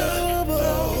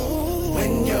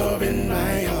when you're in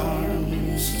my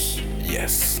arms.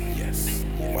 yes.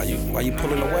 Why you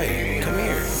pulling away? Come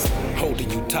here.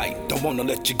 Holding you tight, don't wanna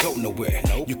let you go nowhere.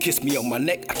 You kiss me on my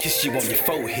neck, I kiss you on your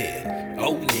forehead.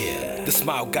 Oh yeah, the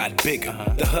smile got bigger,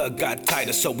 the hug got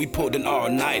tighter, so we pulled an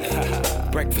all-nighter.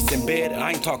 Breakfast in bed, I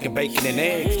ain't talking bacon and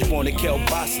eggs. You wanted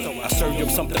kielbasa, I served you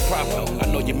something proper. I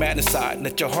know you're mad inside,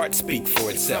 let your heart speak for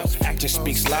itself. Action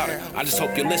speaks louder, I just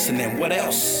hope you're listening. What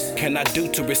else can I do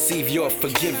to receive your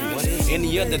forgiveness?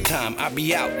 Any other time, I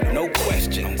be out, no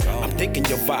questions. I'm thinking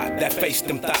your vibe, that face,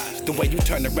 them thighs. The way you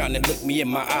turn around and look me in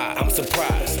my eye, I'm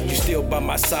surprised. You still by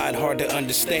my side, hard to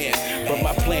understand. But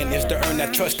my plan is to earn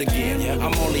that trust again.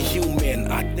 I'm only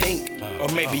human, I think, or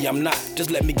maybe I'm not.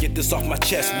 Just let me get this off my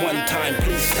chest one time,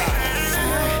 please stop.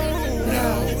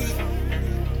 No,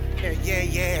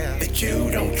 yeah, that you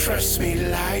don't trust me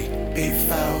like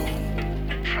before.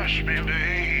 Trust me,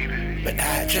 baby. But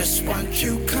I just want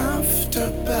you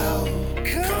comfortable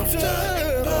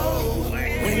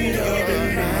when you're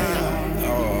in my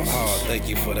arms. Oh, thank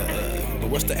you for the but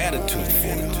what's the attitude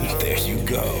for? There you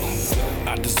go.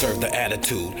 I deserve the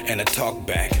attitude and a talk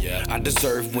back. I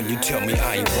deserve when you tell me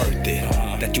I ain't worth it.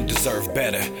 That you deserve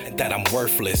better, that I'm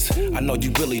worthless. I know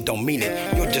you really don't mean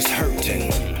it, you're just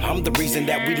hurting. I'm the reason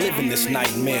that we live in this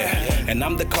nightmare, and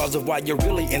I'm the cause of why you're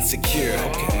really insecure.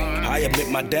 I admit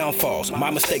my downfalls, my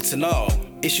mistakes and all.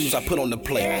 Issues I put on the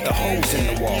plate, the holes in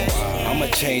the wall. I'm a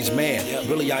changed man,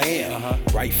 really I am.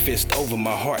 Right fist over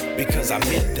my heart, because I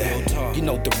meant that. You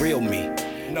know the real me,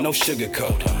 no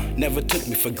sugarcoat. Never took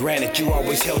me for granted, you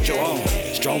always held your own.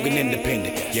 Strong and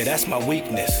independent, yeah that's my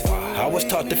weakness. I was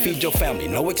taught to feed your family,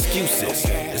 no excuses.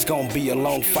 It's gonna be a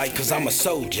long fight, cause I'm a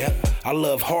soldier. I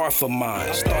love hard for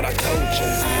mine, thought I told you.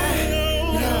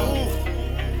 No,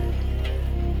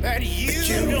 that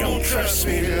you don't trust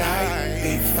me like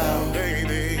before,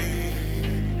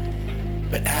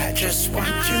 but I just want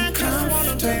you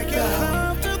comfortable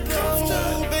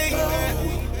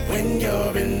when you're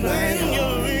in my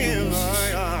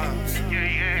arms.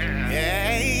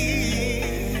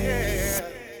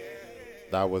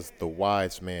 That was The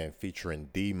Wise Man featuring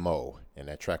D-Mo, and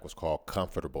that track was called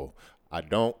Comfortable. I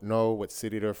don't know what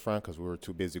city they're from because we were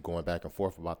too busy going back and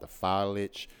forth about the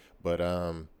filage, but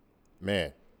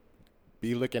man,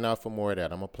 be looking out for more of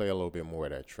that. I'm going to play a little bit more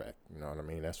of that track. You know what I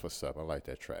mean? That's what's up. I like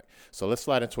that track. So let's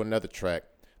slide into another track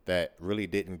that really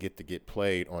didn't get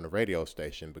played on the radio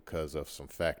station because of some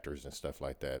factors and stuff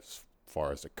like that, as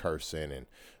far as the cursing and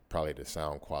probably the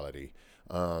sound quality.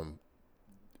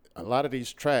 A lot of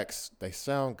these tracks, they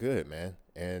sound good, man.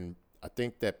 And I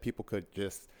think that people could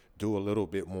just do a little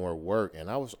bit more work. And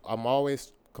I'm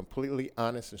always completely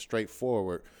honest and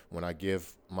straightforward when I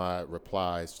give my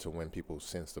replies to when people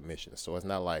send submissions. So it's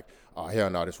not like, oh, hell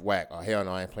no, this whack. Oh, hell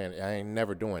no, I ain't playing it. I ain't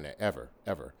never doing that, ever.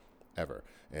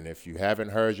 And if you haven't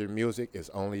heard your music, it's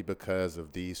only because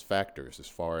of these factors, as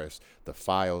far as the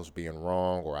files being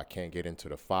wrong, or I can't get into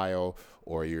the file,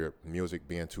 or your music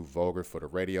being too vulgar for the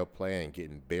radio play and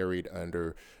getting buried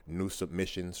under new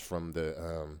submissions from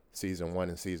the season 1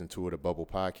 and season 2 of the Bubble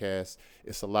Podcast.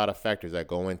 It's a lot of factors that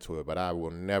go into it, but I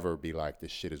will never be like,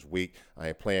 this shit is weak. I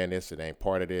ain't playing this. It ain't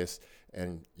part of this.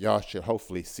 And y'all should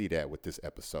hopefully see that with this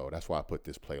episode. That's why I put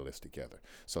this playlist together.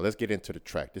 So let's get into the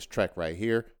track. This track right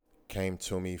here came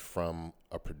to me from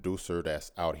a producer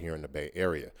that's out here in the Bay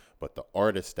Area, but the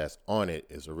artist that's on it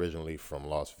is originally from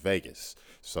Las Vegas.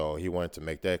 So he wanted to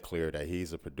make that clear that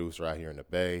he's a producer out here in the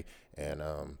Bay, and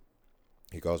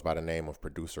he goes by the name of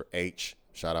Producer H.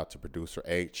 Shout out to Producer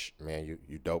H, man.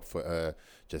 You dope for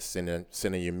just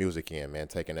sending your music in, man.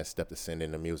 Taking that step to send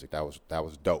in the music. That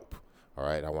was dope. All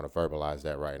right, I want to verbalize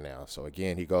that right now. So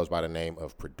again, he goes by the name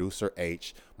of Producer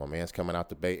H. My man's coming out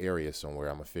the Bay Area somewhere.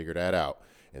 I'm gonna figure that out.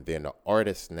 And then the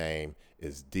artist's name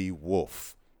is D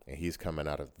Wolf, and he's coming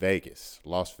out of Vegas,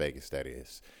 Las Vegas, that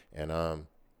is. And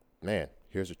man,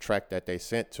 here's a track that they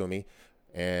sent to me,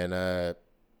 and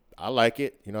I like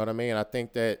it. You know what I mean? I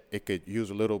think that it could use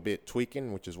a little bit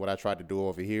tweaking, which is what I tried to do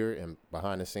over here and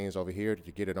behind the scenes over here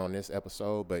to get it on this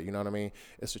episode. But you know what I mean?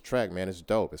 It's a track, man. It's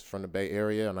dope. It's from the Bay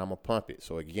Area, and I'm gonna pump it.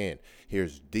 So again,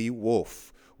 here's D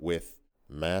Wolf with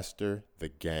Master the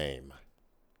Game.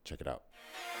 Check it out.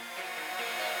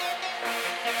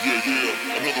 Yeah,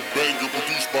 another banger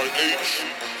produced by H.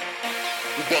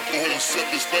 We about to go ahead and set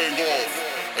this thing off.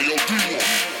 Hey yo, D-Wolf,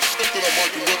 step to that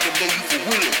mic and let them know you for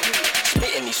real.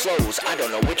 Spitting these flows, I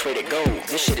don't know which way to go.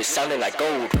 This shit is sounding like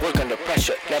gold. Work under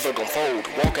pressure, never gon' fold.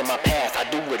 Walking my path, I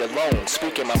do it alone.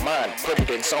 Speaking my mind, put it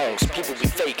in songs. People be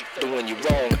fake, doing you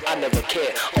wrong. I never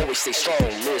care, always stay strong.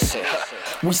 Listen,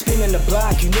 We spinning the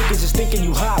block, you niggas is thinking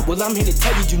you hot. Well, I'm here to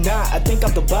tell you not. I think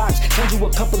out the box, send you a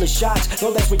couple of shots.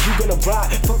 Know that's what you gonna rock.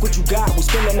 Fuck what you got, we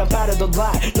spinning up out of the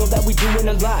lot. Know that we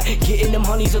doing a lot, getting them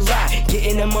honeys a lot,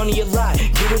 getting them money a lot.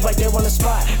 Get it right there on the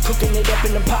spot, cooking it up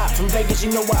in the pot. From Vegas,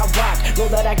 you know where I rock. Know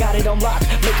that I got it on lock,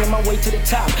 making my way to the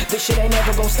top. This shit ain't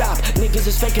never gon' stop. Niggas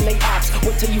is faking they ops.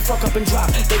 Wait till you fuck up and drop.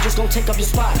 They just gon' take up your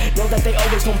spot. Know that they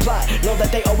always gon' plot. Know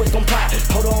that they always gon' plot.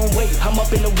 Hold on, wait, I'm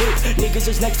up in the whip. Niggas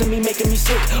is next to me, making me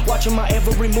sick. Watching my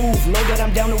every move. Know that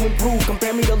I'm down to improve.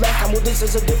 Compare me to last time, well this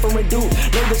is a different dude.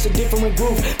 Know this a different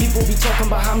groove. People be talking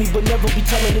behind me, but never be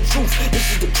telling the truth.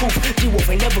 This is the truth. D-Wolf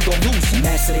ain't never gon' lose.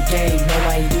 Master the game. No,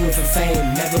 I ain't do it for fame.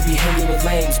 Never be hanging with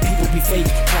lames. People be fake,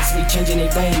 constantly changing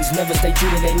their lanes. Never stay true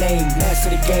to their name. Master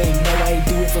the game. No, I ain't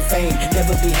do it for fame.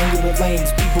 Never be hanging with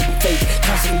lames. People be fake,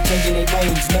 constantly changing their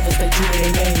lanes. Never stay true to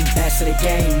their name. Master the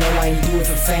game. No, I ain't do it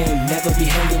for fame. Never be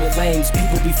hanging with lames.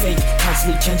 People be fake,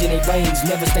 constantly changing their lanes.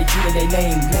 Never stay true to their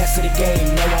name. Master the game.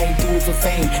 No, I ain't do it for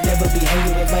fame. Never be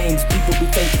hanging with lames. People be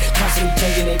fake, constantly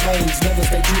changing their lanes. Never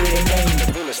stay true to their name.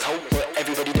 The realest hope, but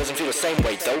everybody doesn't feel the same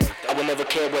way though. I will never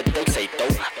care what they say though.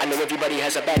 I know everybody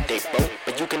has a bad day, bro,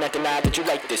 but you cannot deny that you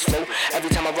like this flow. Every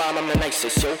time I rhyme, I'm the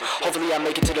nicest, yo. Hopefully I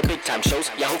make it to the big time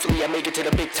shows. Yeah, hopefully I make it to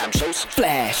the big time shows.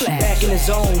 Flash, back in the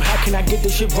zone. How can I get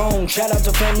this shit wrong? Shout out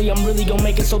to family, I'm really gon'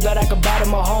 make it so that I can buy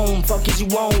them a home. Fuck is you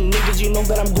on, niggas, you know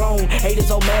that I'm grown.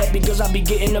 Haters all mad because I be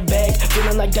getting the bag.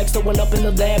 Feeling like Dexter went up in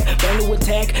the lab. Brand new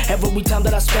attack, every time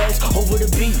that I spaz over the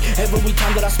beat. Every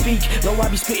time that I speak, know I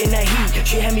be spitting that heat.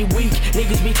 Shit had me weak,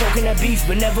 niggas be talking that beef,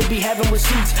 but never be having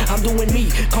receipts. I'm doing me,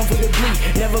 comfortably,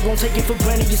 never gon' take it for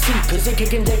planting your seed, cause it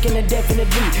kicking deck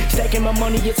indefinitely. Stacking my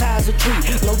money as high as a tree.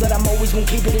 Know that I'm always gonna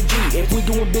keep it a G. If we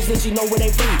doing business, you know it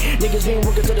ain't free. Niggas been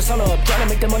working till the sun up, trying to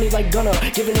make the money like Gunner.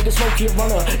 Giving niggas smoke, here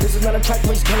runner. This is not a track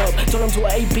place gun up. Turn them to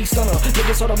an AP stunner.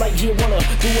 Niggas sorta like here runner.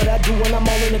 Do what I do when I'm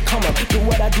all in the come up. Do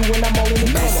what I do when I'm all in the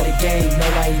come up. Master the game, no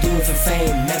I ain't do it for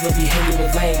fame. Never be hanging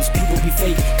with lames. People be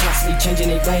fake, constantly changing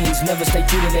their lanes. Never stay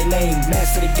true to their name.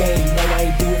 Master the game, no I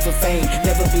ain't do it for fame.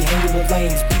 Never be hanging with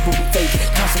lanes. People be fake,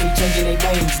 constantly changing their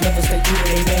lanes. Never stay true to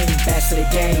their name. Master the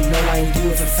game, no I ain't do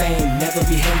it for fame. Never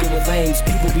be hanging with lanes.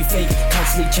 People be fake,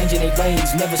 constantly changing their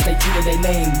lanes. Never stay true to their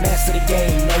name. Master the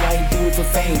game, no I ain't do it for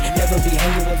fame. Never be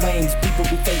hanging with lanes. People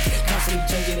be fake, constantly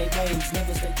changing their lanes.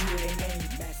 Never stay true to their name.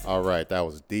 All right, that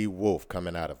was D Wolf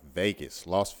coming out of Vegas,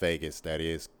 Las Vegas, that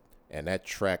is, and that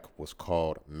track was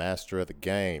called Master of the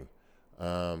Game,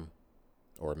 or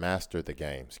Master the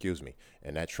Game, excuse me,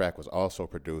 and that track was also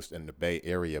produced in the Bay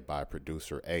Area by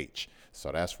producer H,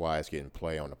 so that's why it's getting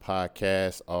play on the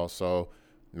podcast. Also,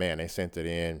 man, they sent it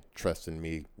in, trusting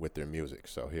me with their music,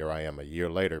 so here I am a year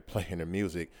later playing their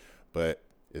music, but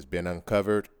it's been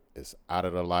uncovered, it's out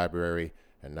of the library,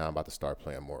 and now I'm about to start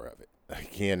playing more of it.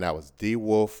 Again, that was D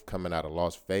Wolf coming out of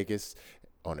Las Vegas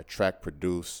on a track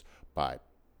produced by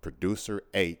producer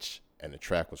H, and the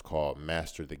track was called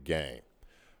Master the Game.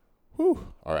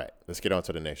 Whew. All right, let's get on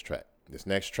to the next track. This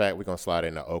next track, we're gonna slide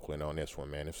into Oakland on this one,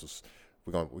 man.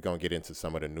 We're gonna get into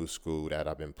some of the new school that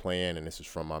I've been playing, and this is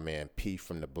from my man P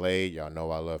from the Blade. Y'all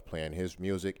know I love playing his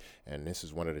music, and this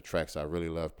is one of the tracks I really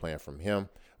love playing from him.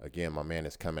 Again, my man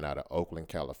is coming out of Oakland,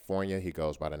 California. He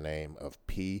goes by the name of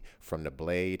P from the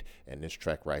Blade, and this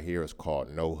track right here is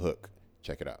called No Hook.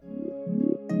 Check it out. I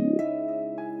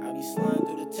be sliding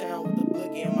through the town with the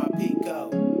blicky in my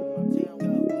Pico.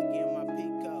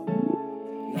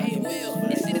 Hey, Will,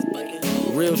 this shit is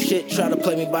bugging. Real shit, try to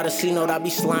play me by the C-note. I be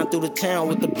sliding through the town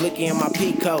with the blicky in my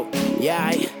Pico.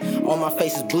 Yeah, all my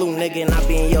face is blue, nigga, and I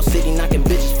be in your city knocking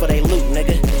bitches for they loot,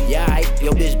 nigga. Yeah,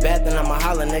 your bitch bad, then I'ma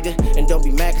holler, nigga. And don't be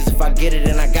mad, cause if I get it,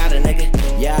 then I got it, nigga.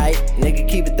 Yeah, nigga,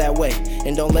 keep it that way.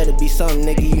 And don't let it be something,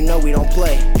 nigga, you know we don't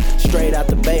play. Straight out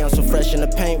the bay, I'm so fresh in the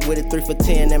paint with it. 3 for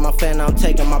 10, and my fan, I'm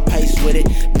taking my pace with it.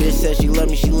 Bitch says she love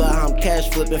me, she love how I'm cash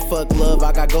flipping. Fuck love,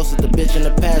 I got ghosts with the bitch in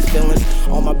the past feelings.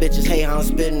 All my bitches hate how I'm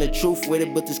spitting the truth with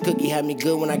it. But this cookie had me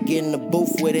good when I get in the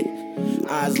booth with it.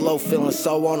 Eyes low, feeling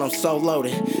so on, I'm so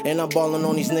loaded. And I'm balling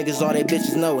on these niggas, all they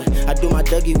bitches know it. I do my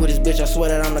Dougie with this bitch, I swear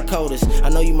that I'm the coldest. I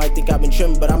know you might think I've been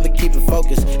trimming, but I've been keeping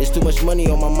focused. It's too much money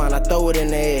on my mind, I throw it in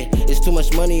the air. It's too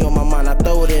much money on my mind, I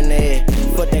throw it in the air.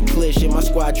 Fuck that clear shit, my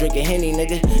squad drinking Henny,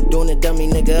 nigga. Doing the dummy,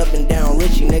 nigga, up and down,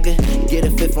 Richie, nigga. Get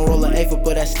a fifth and roll an eighth up,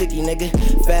 but that sticky, nigga.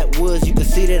 Fat Woods, you can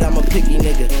see that I'm a picky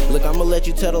nigga. Look, I'ma let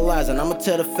you tell the lies, and I'ma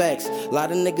tell the facts.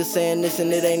 Lot of niggas saying this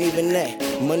and it ain't even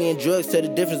that. Money and drugs tell the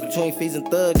difference between fees and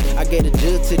thugs. I gave a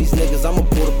jug to these niggas, I'ma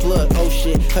pull the plug. Oh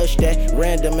shit, hush that,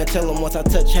 random, and tell them once I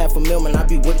touch $500,000, I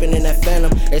be whipping in that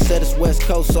Phantom. They said it's West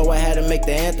Coast, so I had to make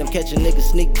the anthem. Catch a nigga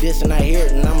sneak diss and I hear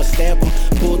it and I'ma stamp them.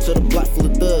 Pull to the block full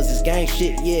of thugs, it's gang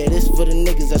shit. Yeah, this for the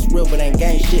niggas that's real but ain't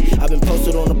gang shit. I've been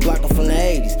posted on the block, I'm from the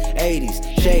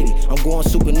 80s, shady. I'm going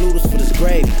super noodles for this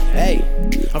gravy. Hey,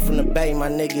 I'm from the Bay, my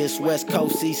nigga, it's West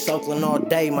Coast, East Oakland all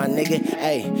day, my nigga.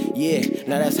 Hey, yeah,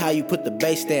 now that's how you put the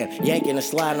bass down. Yanking and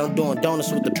sliding, I'm doing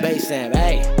donuts with the bass amp.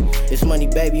 Hey, it's money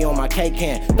baby on my cake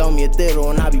can. Throw me a theater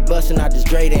and I be busting out this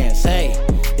Dre dance. Hey,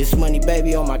 it's money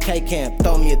baby on my cake can.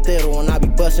 Throw me a theater and I be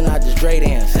busting out this Dre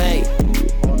dance. Hey,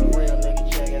 on a real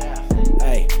nigga, check it out.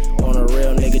 Hey, on a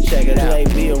real nigga, check it out. Play,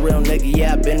 be a real nigga,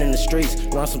 yeah, I been in the streets.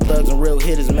 Run some thugs and real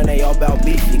hitters, man, they all bout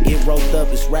beef. You get roped up,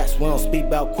 it's raps, we don't speak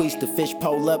about queefs. The fish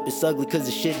pole up, it's ugly cause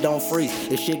the shit don't freeze.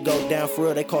 If shit go down for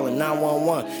real, they call it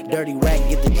 911. Dirty rag,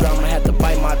 get the drama, had to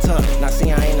bite my tongue. Now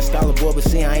see, I ain't a scholar boy, but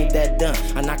see, I ain't that dumb.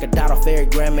 I knock a dot off every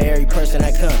grammar, every person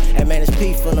that come. Hey man, it's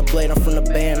P from the Blade, I'm from the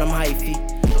band, I'm hyphy.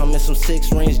 I'm in some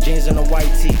 6 rings, jeans, and a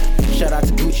white tee. Shout out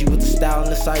to Gucci with the style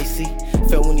and the icy.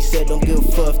 Felt when he said don't give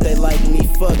a fuck if they like me.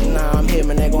 Fuck nah, I'm him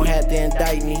and they gon' have to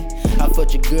indict me. I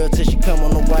fuck your girl till she come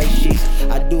on the white sheets.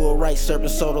 I do a right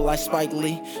serpent soda like Spike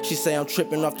Lee. She say I'm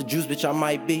tripping off the juice, bitch, I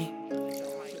might be.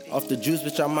 Off the juice,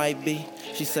 bitch, I might be.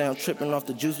 She say I'm tripping off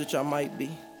the juice, bitch, I might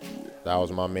be. That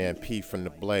was my man P from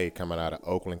the Blade coming out of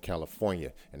Oakland,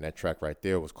 California. And that track right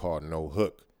there was called No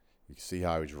Hook. You can see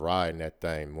how he's riding that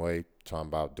thing, boy. Talking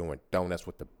about doing donuts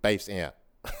with the bass amp.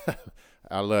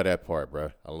 I love that part,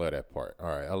 bro. I love that part. All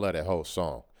right, I love that whole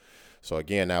song. So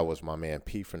again, that was my man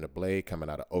P from the Blade coming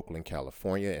out of Oakland,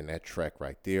 California. And that track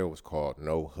right there was called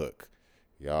No Hook.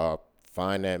 Y'all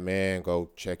find that man, go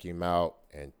check him out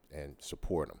and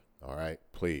support him. All right,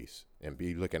 please. And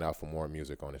be looking out for more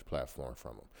music on this platform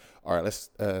from him. All right, let's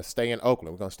stay in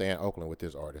Oakland. We're going to stay in Oakland with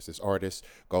this artist. This artist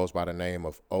goes by the name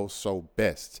of Oh So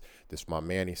Best. This my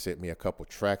man. He sent me a couple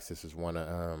tracks. This is one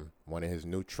of his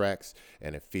new tracks,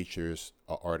 and it features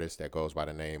an artist that goes by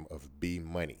the name of B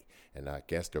Money. And I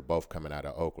guess they're both coming out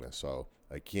of Oakland. So,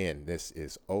 again, this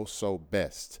is Oh So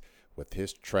Best with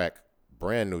his track,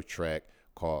 brand new track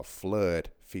called Flood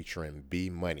featuring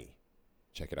B Money.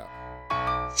 Check it out.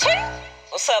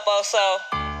 What's up, Oso?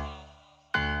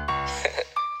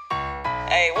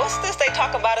 Hey, what's this they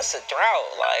talk about? It's a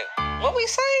drought. Like, what we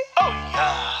say? Oh,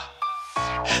 yeah.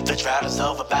 The drought is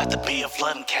over, about to be a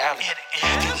flood in Cali.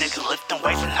 These niggas lifting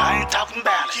weights and I ain't talking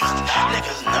about it.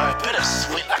 Niggas nerve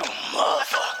bittersweet like a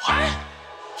motherfucker. What?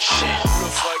 Shit.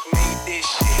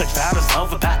 The drought is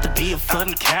over, about to be a flood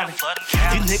in Cali.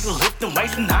 These niggas lifting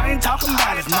weights and I ain't talking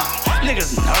about it. No,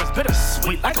 niggas nerves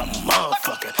bittersweet like a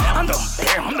motherfucker. I'm the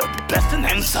bear, I'm the best and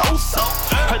ain't so.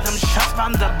 Heard them shots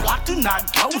round the block, do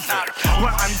not go there.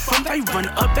 Where I'm from, they run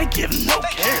up, they give no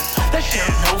cares. They share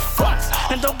no fucks,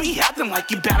 and don't be acting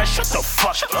like you better shut the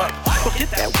fuck up. Well,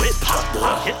 get that whip popped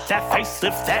up, hit that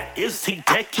facelift, that is he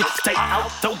dead kid. Stay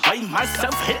out the way,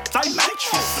 myself hit thy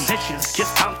mattress. Bitches get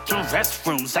out the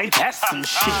restrooms, ain't that some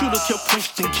shit? Shoot or kill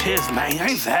Christian kids, man,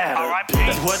 ain't that a bitch?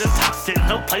 That's where the toxic,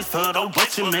 no place for the way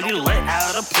too many let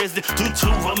out of prison due to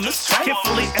a mistake. Can't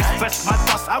fully express my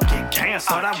thoughts, I'll get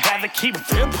canceled. I'd rather keep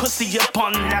real pussy up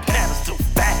on that pedestal.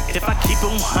 Back. If I keep it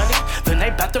 100, then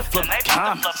they bout to flip my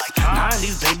comments.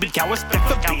 90s, baby, got respect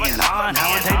for being on.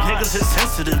 Nowadays, niggas is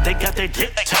sensitive, they got their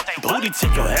dick tucked. Booty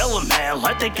tickle, hella man,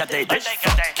 like they got their dick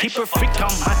fucked. Keep a freak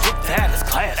on my dick, that is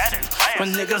classic.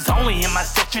 When niggas only in my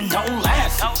section, no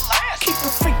last. Keep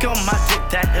a freak on my dick,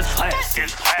 that is classic.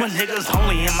 When niggas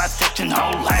only in my section,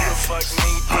 no last.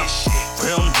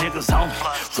 Real niggas only,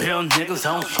 real niggas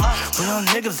only. Real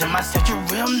niggas in my section,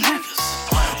 real niggas.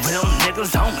 Real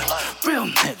niggas only, real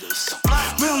niggas.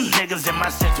 Real niggas in my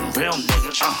section, real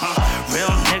niggas. Real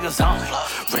niggas only,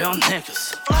 real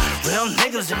niggas. Real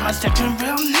niggas in my section,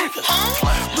 real niggas.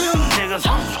 Real niggas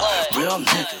only, real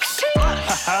niggas.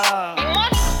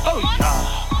 Oh yeah.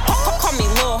 Call me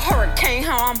Lil Hurricane,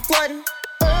 how I'm flooding.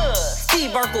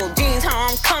 Steve Urkel jeans, how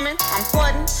I'm coming. I'm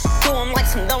flooding. Do 'em like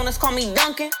some donuts, call me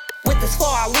Duncan. With this floor,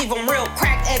 I leave 'em real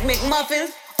cracked egg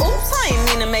McMuffins. Oops, I ain't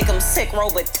mean to make 'em sick,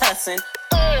 Robitussin.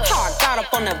 How I got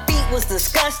up on the beat was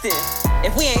disgusting.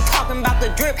 If we ain't talking about the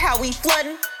drip, how we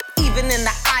flooding. Even in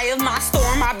the eye of my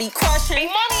storm, I be crushing.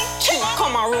 Shoot, call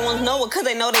my real ones Noah, cause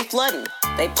they know they flooding.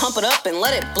 They pump it up and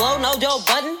let it blow, no Joe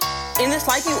Budden. And it's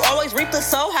like you always reap the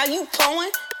soul, how you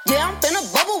throwing? Yeah, I'm finna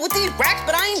bubble with these racks,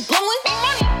 but I ain't blowing.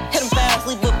 Hit 'em fast,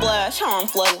 leave with blast, how I'm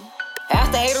flooding.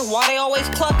 Ask the haters why they always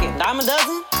clucking, dime a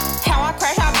dozen. How I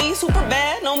crash, I be super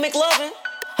bad, no McLovin.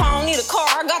 I don't need a car,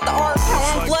 I got the art, how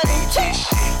I'm flooding.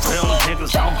 Real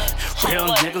niggas only, real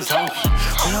niggas only.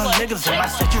 Real niggas in my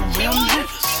section, real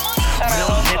niggas.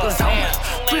 Real niggas only,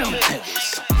 real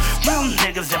niggas. Real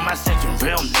niggas in my section,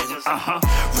 real niggas.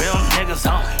 Real niggas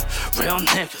only, real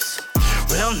niggas.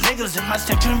 Real niggas in my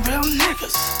section, real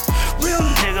niggas. Real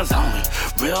niggas only,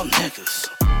 real niggas.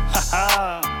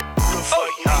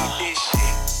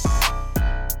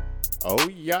 Oh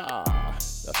yeah.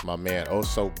 That's my man Oh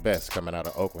So Best coming out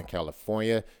of Oakland,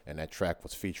 California. And that track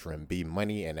was featuring B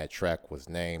Money, and that track was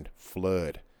named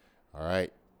Flood. All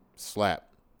right. Slap.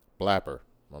 Blapper.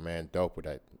 My man dope with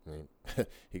that. I mean,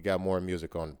 he got more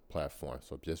music on the platform,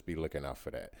 so just be looking out for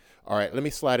that. All right, let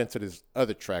me slide into this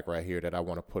other track right here that I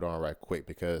want to put on right quick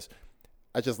because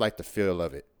I just like the feel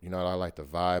of it. You know, I like the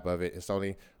vibe of it. I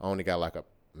only got like a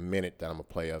minute that I'm going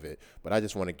to play of it, but I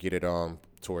just want to get it on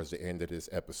towards the end of this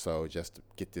episode just to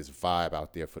get this vibe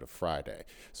out there for the Friday.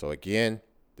 So again,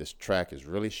 this track is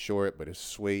really short, but it's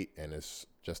sweet, and it's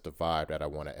just the vibe that I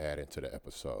want to add into the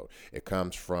episode. It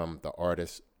comes from the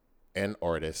artist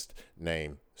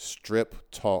named Strip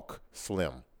Talk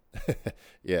Slim.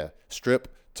 Yeah, Strip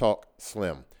Talk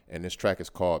Slim. And this track is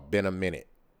called Been a Minute.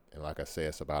 And like I said,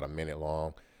 it's about a minute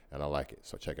long, and I like it.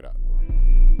 So check it out.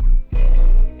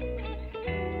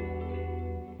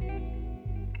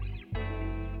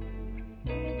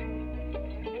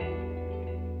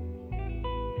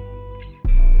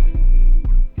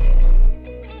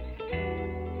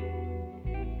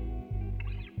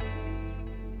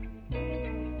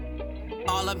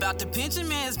 All about the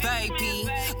Benjamins, baby.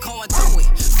 Going through it,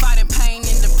 fighting pain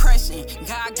and depression.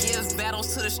 God gives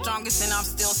battles to the strongest, and I'm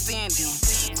still standing.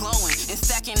 Glowing and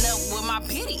stacking up with my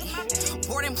pity.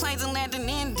 Boarding planes and landing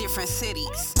in different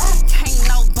cities. Can't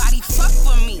nobody fuck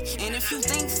with me. And if If you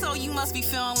think so, you must be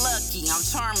feeling lucky. I'm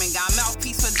charming, got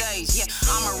mouthpiece for days. Yeah,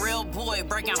 I'm a real boy,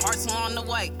 breaking hearts along the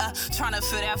way. Trying to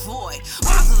fill that void.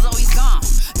 Moms is always gone.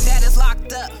 Dad is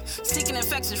locked up. Seeking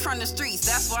affection from the streets,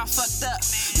 that's what I fucked up.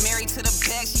 Married to the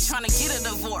bag, she trying to get a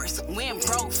divorce. Went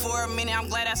broke for a minute, I'm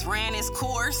glad that's ran its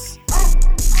course.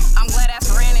 I'm glad that's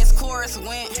ran its course.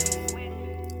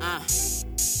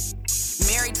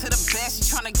 Married to the best,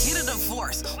 she tryna get a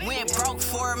divorce. Went broke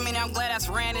for a minute, I'm glad that's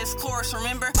ran its course.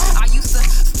 Remember, I used to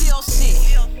steal shit.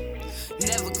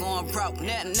 Never going broke,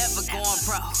 never going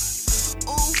broke.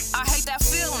 Ooh, I hate that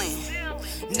feeling.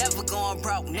 Never going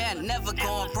broke, never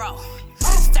going broke.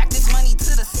 Stack this money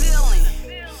to the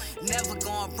ceiling. Never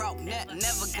going broke,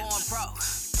 never going broke.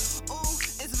 Ooh,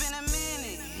 it's been a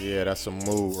minute. Yeah, that's a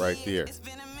mood right there.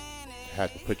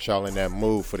 Had to put y'all in that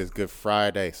mood for this Good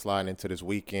Friday, sliding into this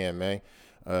weekend, man.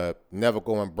 Never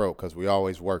going broke, because we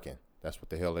always working. That's what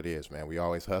the hell it is, man. We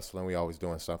always hustling. We always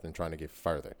doing something, trying to get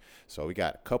further. So we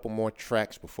got a couple more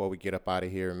tracks before we get up out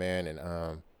of here, man,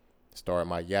 and start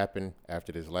my yapping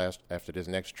after this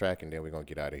next track, and then we're going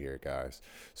to get out of here, guys.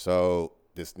 So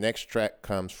this next track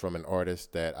comes from an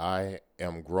artist that I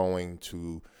am growing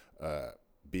to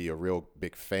be a real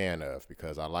big fan of,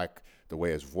 because I like the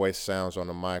way his voice sounds on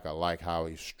the mic. I like how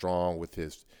he's strong with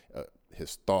his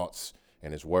thoughts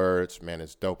and his words. Man,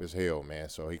 it's dope as hell, man.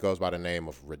 So he goes by the name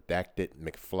of Redacted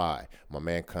McFly. My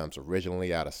man comes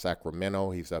originally out of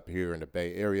Sacramento. He's up here in the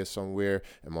Bay Area somewhere,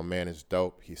 and my man is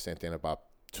dope. He sent in about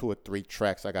 2 or 3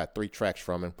 tracks. I got 3 tracks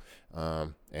from him,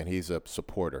 and he's a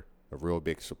supporter, a real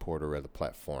big supporter of the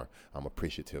platform. I'm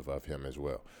appreciative of him as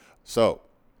well. So,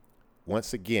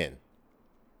 once again,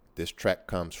 this track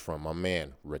comes from my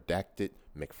man, Redacted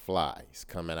McFly. He's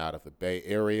coming out of the Bay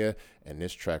Area, and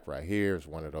this track right here is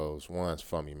one of those ones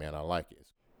for me, man. I like it.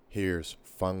 Here's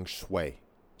Feng Shui.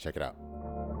 Check it out.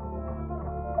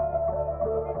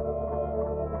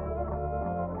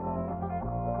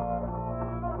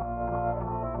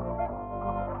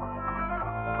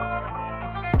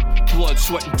 Blood,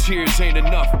 sweat, and tears ain't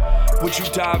enough. Would you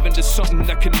dive into something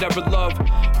that can never love?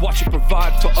 Watch it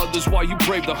provide for others while you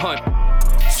brave the hunt.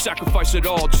 Sacrifice it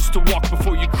all just to walk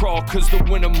before you crawl, cause the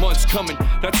winter month's coming.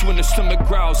 That's when the stomach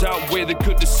growls, outweigh the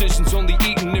good decisions, only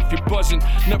eating if you're buzzing.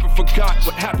 Never forgot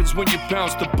what happens when you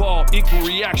bounce the ball. Equal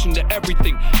reaction to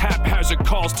everything, haphazard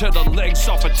calls. Tear the legs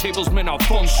off of tables, man, I'll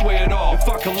feng shui it all. If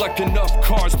I collect enough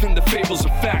cards, then the fables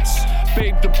are facts.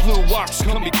 Babe, the blue wax,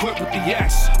 come equipped with the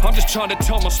axe. I'm just trying to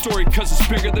tell my story cause it's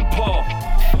bigger than Paul.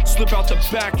 Slip out the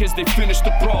back as they finish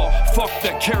the brawl. Fuck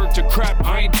that character crap,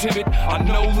 I ain't timid, I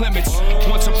know limits.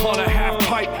 Once upon a half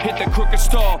pipe, hit the crooked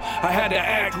stall. I had to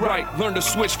act right, learn to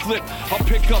switch flip. I'll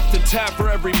pick up the tab for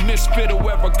every misfit who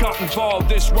ever got involved.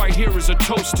 This right here is a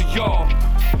toast to y'all.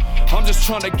 I'm just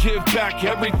trying to give back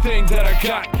everything that I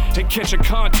got and catch a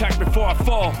contact before I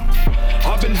fall.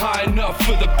 I've been high enough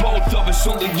for the both of us,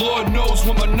 only Lord knows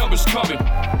when my number's coming.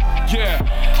 Yeah,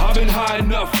 I've been high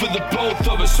enough for the both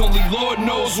of us, only Lord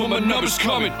knows when my number's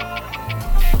coming.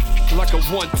 Like a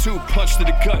 1-2 punch to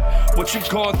the gut. What you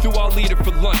gone through, I'll eat it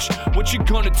for lunch. What you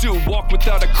gonna do, walk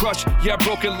without a crutch? Yeah,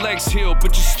 broken legs heal,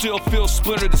 but you still feel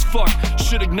splintered as fuck.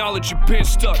 Should acknowledge you've been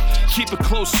stuck. Keep a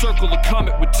close circle, a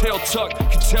comet with tail tucked.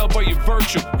 Can tell by your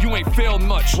virtue, you ain't failed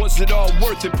much. Was it all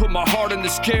worth it? Put my heart on the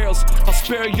scales. I'll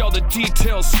spare y'all the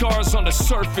details, scars on the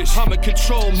surface. I'm in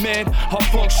control, man, I'll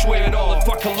feng shui it all. If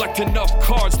I collect enough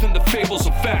cards, then the fables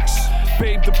are facts.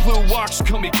 Babe, the blue wax,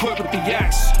 come equipped with the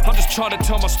axe. I'm just trying to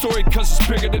tell my story cause it's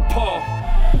bigger than Paul.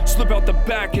 Slip out the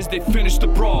back as they finish the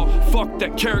brawl. Fuck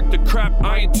that character crap,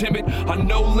 I ain't timid, I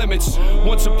know limits.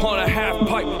 Once upon a half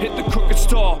pipe, hit the crooked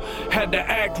stall. Had to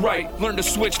act right, learn to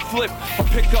switch flip. I'll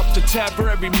pick up the tab for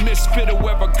every misfit who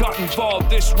ever got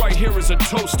involved. This right here is a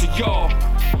toast to y'all.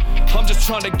 I'm just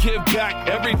trying to give back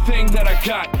everything that I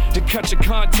got and catch a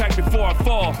contact before I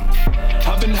fall.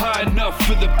 I've been high enough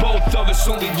for the both of us,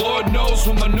 only Lord knows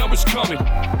when my number's coming.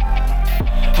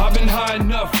 I've been high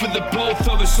enough for the both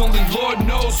of us, only Lord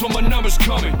knows when my number's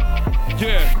coming.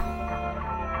 Yeah.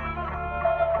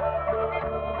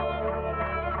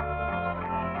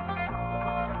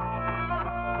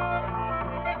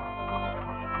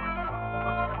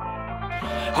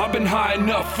 I've been high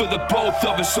enough for the both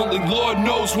of us, only Lord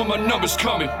knows when my number's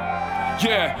coming.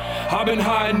 Yeah, I've been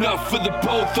high enough for the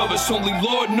both of us, only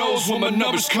Lord knows when my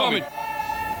number's coming.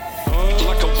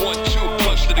 Like a 1-2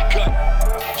 punch to the gut.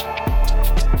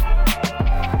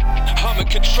 I'm in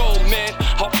control, man,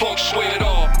 I'll feng shui it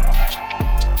all.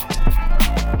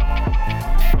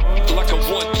 Like a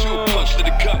 1-2 punch to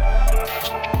the gut.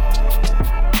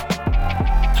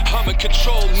 I'm in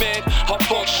control, man, I'll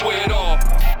feng shui it all.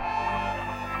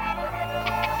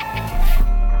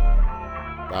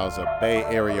 I was a Bay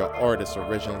Area artist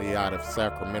originally out of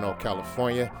Sacramento,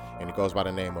 California, and it goes by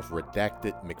the name of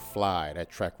Redacted McFly.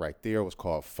 That track right there was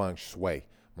called Feng Shui.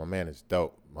 My man is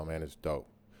dope.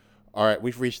 All right,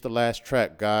 we've reached the last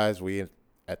track, guys. We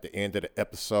at the end of the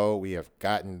episode. We have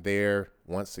gotten there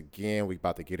once again. We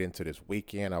about to get into this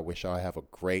weekend. I wish y'all have a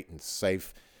great and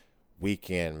safe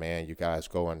weekend, man. You guys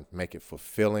go and make it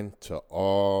fulfilling to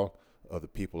all of the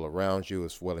people around you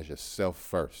as well as yourself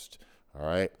first. All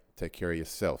right, take care of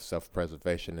yourself.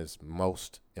 Self-preservation is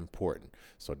most important.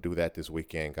 So do that this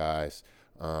weekend, guys.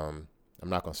 I'm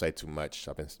not gonna say too much.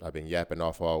 I've been yapping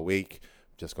off all week.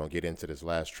 Just gonna get into this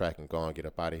last track and go and get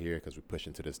up out of here because we're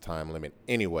pushing to this time limit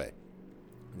anyway.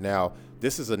 Now,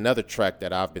 this is another track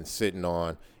that I've been sitting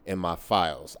on in my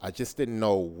files. I just didn't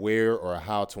know where or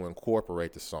how to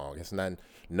incorporate the song. It's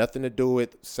nothing to do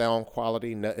with sound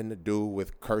quality, nothing to do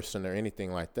with cursing or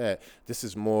anything like that. This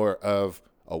is more of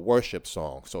a worship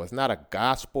song. So it's not a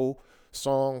gospel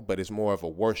song, but it's more of a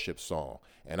worship song.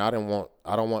 And I don't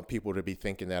want people to be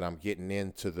thinking that I'm getting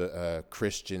into the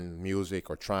Christian music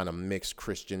or trying to mix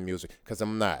Christian music, because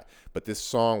I'm not. But this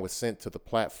song was sent to the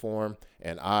platform,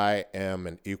 and I am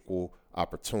an equal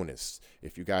opportunist.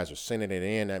 If you guys are sending it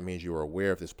in, that means you are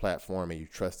aware of this platform and you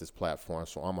trust this platform.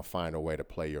 So I'm gonna find a way to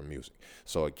play your music.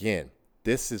 So again,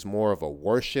 this is more of a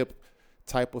worship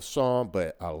type of song,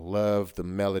 but I love the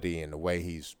melody and the way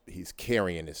he's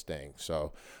carrying this thing.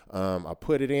 So I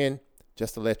put it in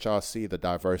just to let y'all see the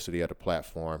diversity of the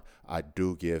platform. I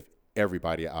do give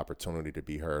everybody an opportunity to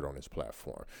be heard on this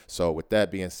platform. So with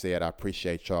that being said, I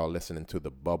appreciate y'all listening to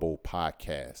the Bubble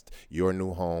Podcast, your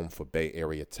new home for Bay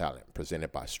Area talent,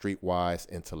 presented by Streetwise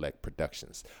Intellect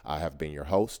Productions. I have been your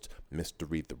host, Mr.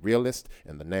 Reed the Realist,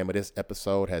 and the name of this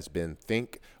episode has been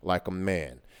Think Like a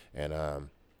Man. And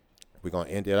we're going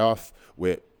to end it off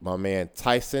with my man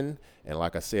Tyson. And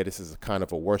like I said, this is a kind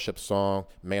of a worship song.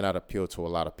 May not appeal to a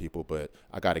lot of people, but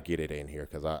I got to get it in here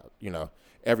because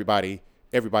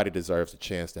everybody deserves a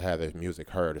chance to have their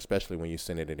music heard, especially when you're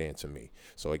sending it in to me.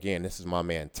 So again, this is my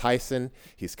man Tyson.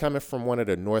 He's coming from one of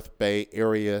the North Bay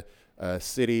Area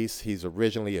cities. He's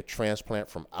originally a transplant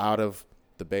from out of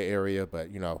the Bay Area, but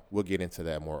we'll get into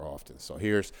that more often. So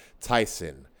here's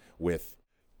Tyson with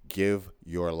Give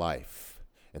Your Life.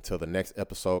 Until the next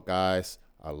episode, guys,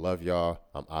 I love y'all.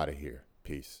 I'm out of here.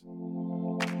 Peace. To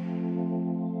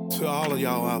all of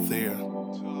y'all out there,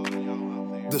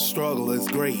 the struggle is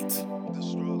great.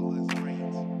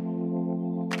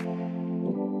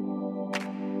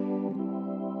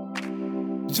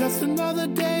 Just another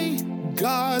day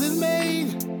God has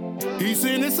made. He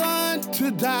sent his son to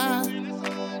die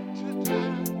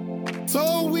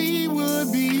so we would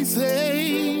be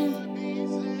saved.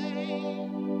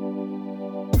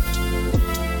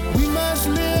 We must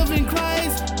live in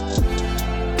Christ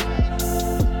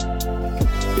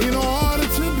in order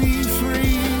to be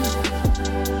free.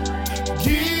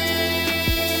 Give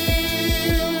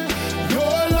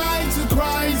your life to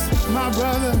Christ, my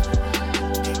brother.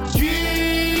 Give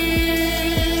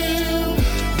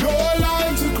your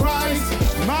life to Christ,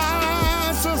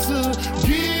 my sister.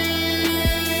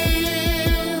 Give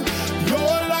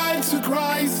your life to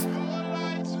Christ.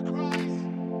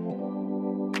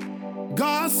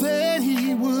 God said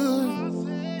he would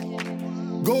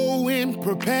go and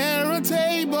prepare a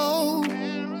table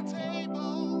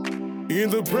in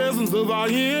the presence of our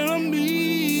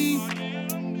enemy,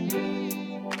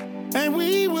 and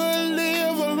we will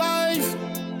live a life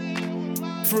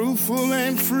fruitful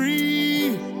and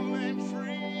free.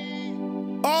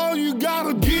 All you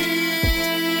gotta give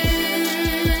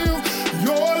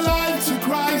your life to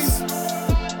Christ.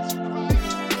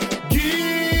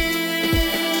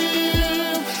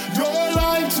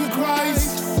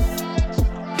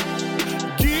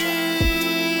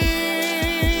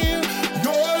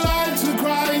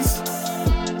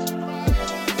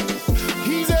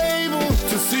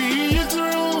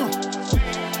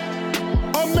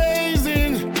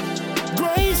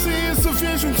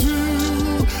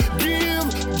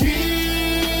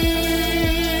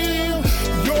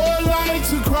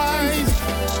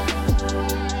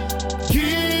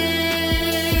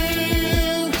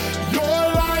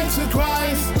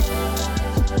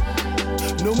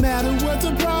 No matter what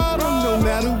the problem, no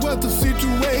matter what the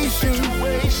situation,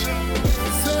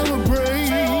 celebrate.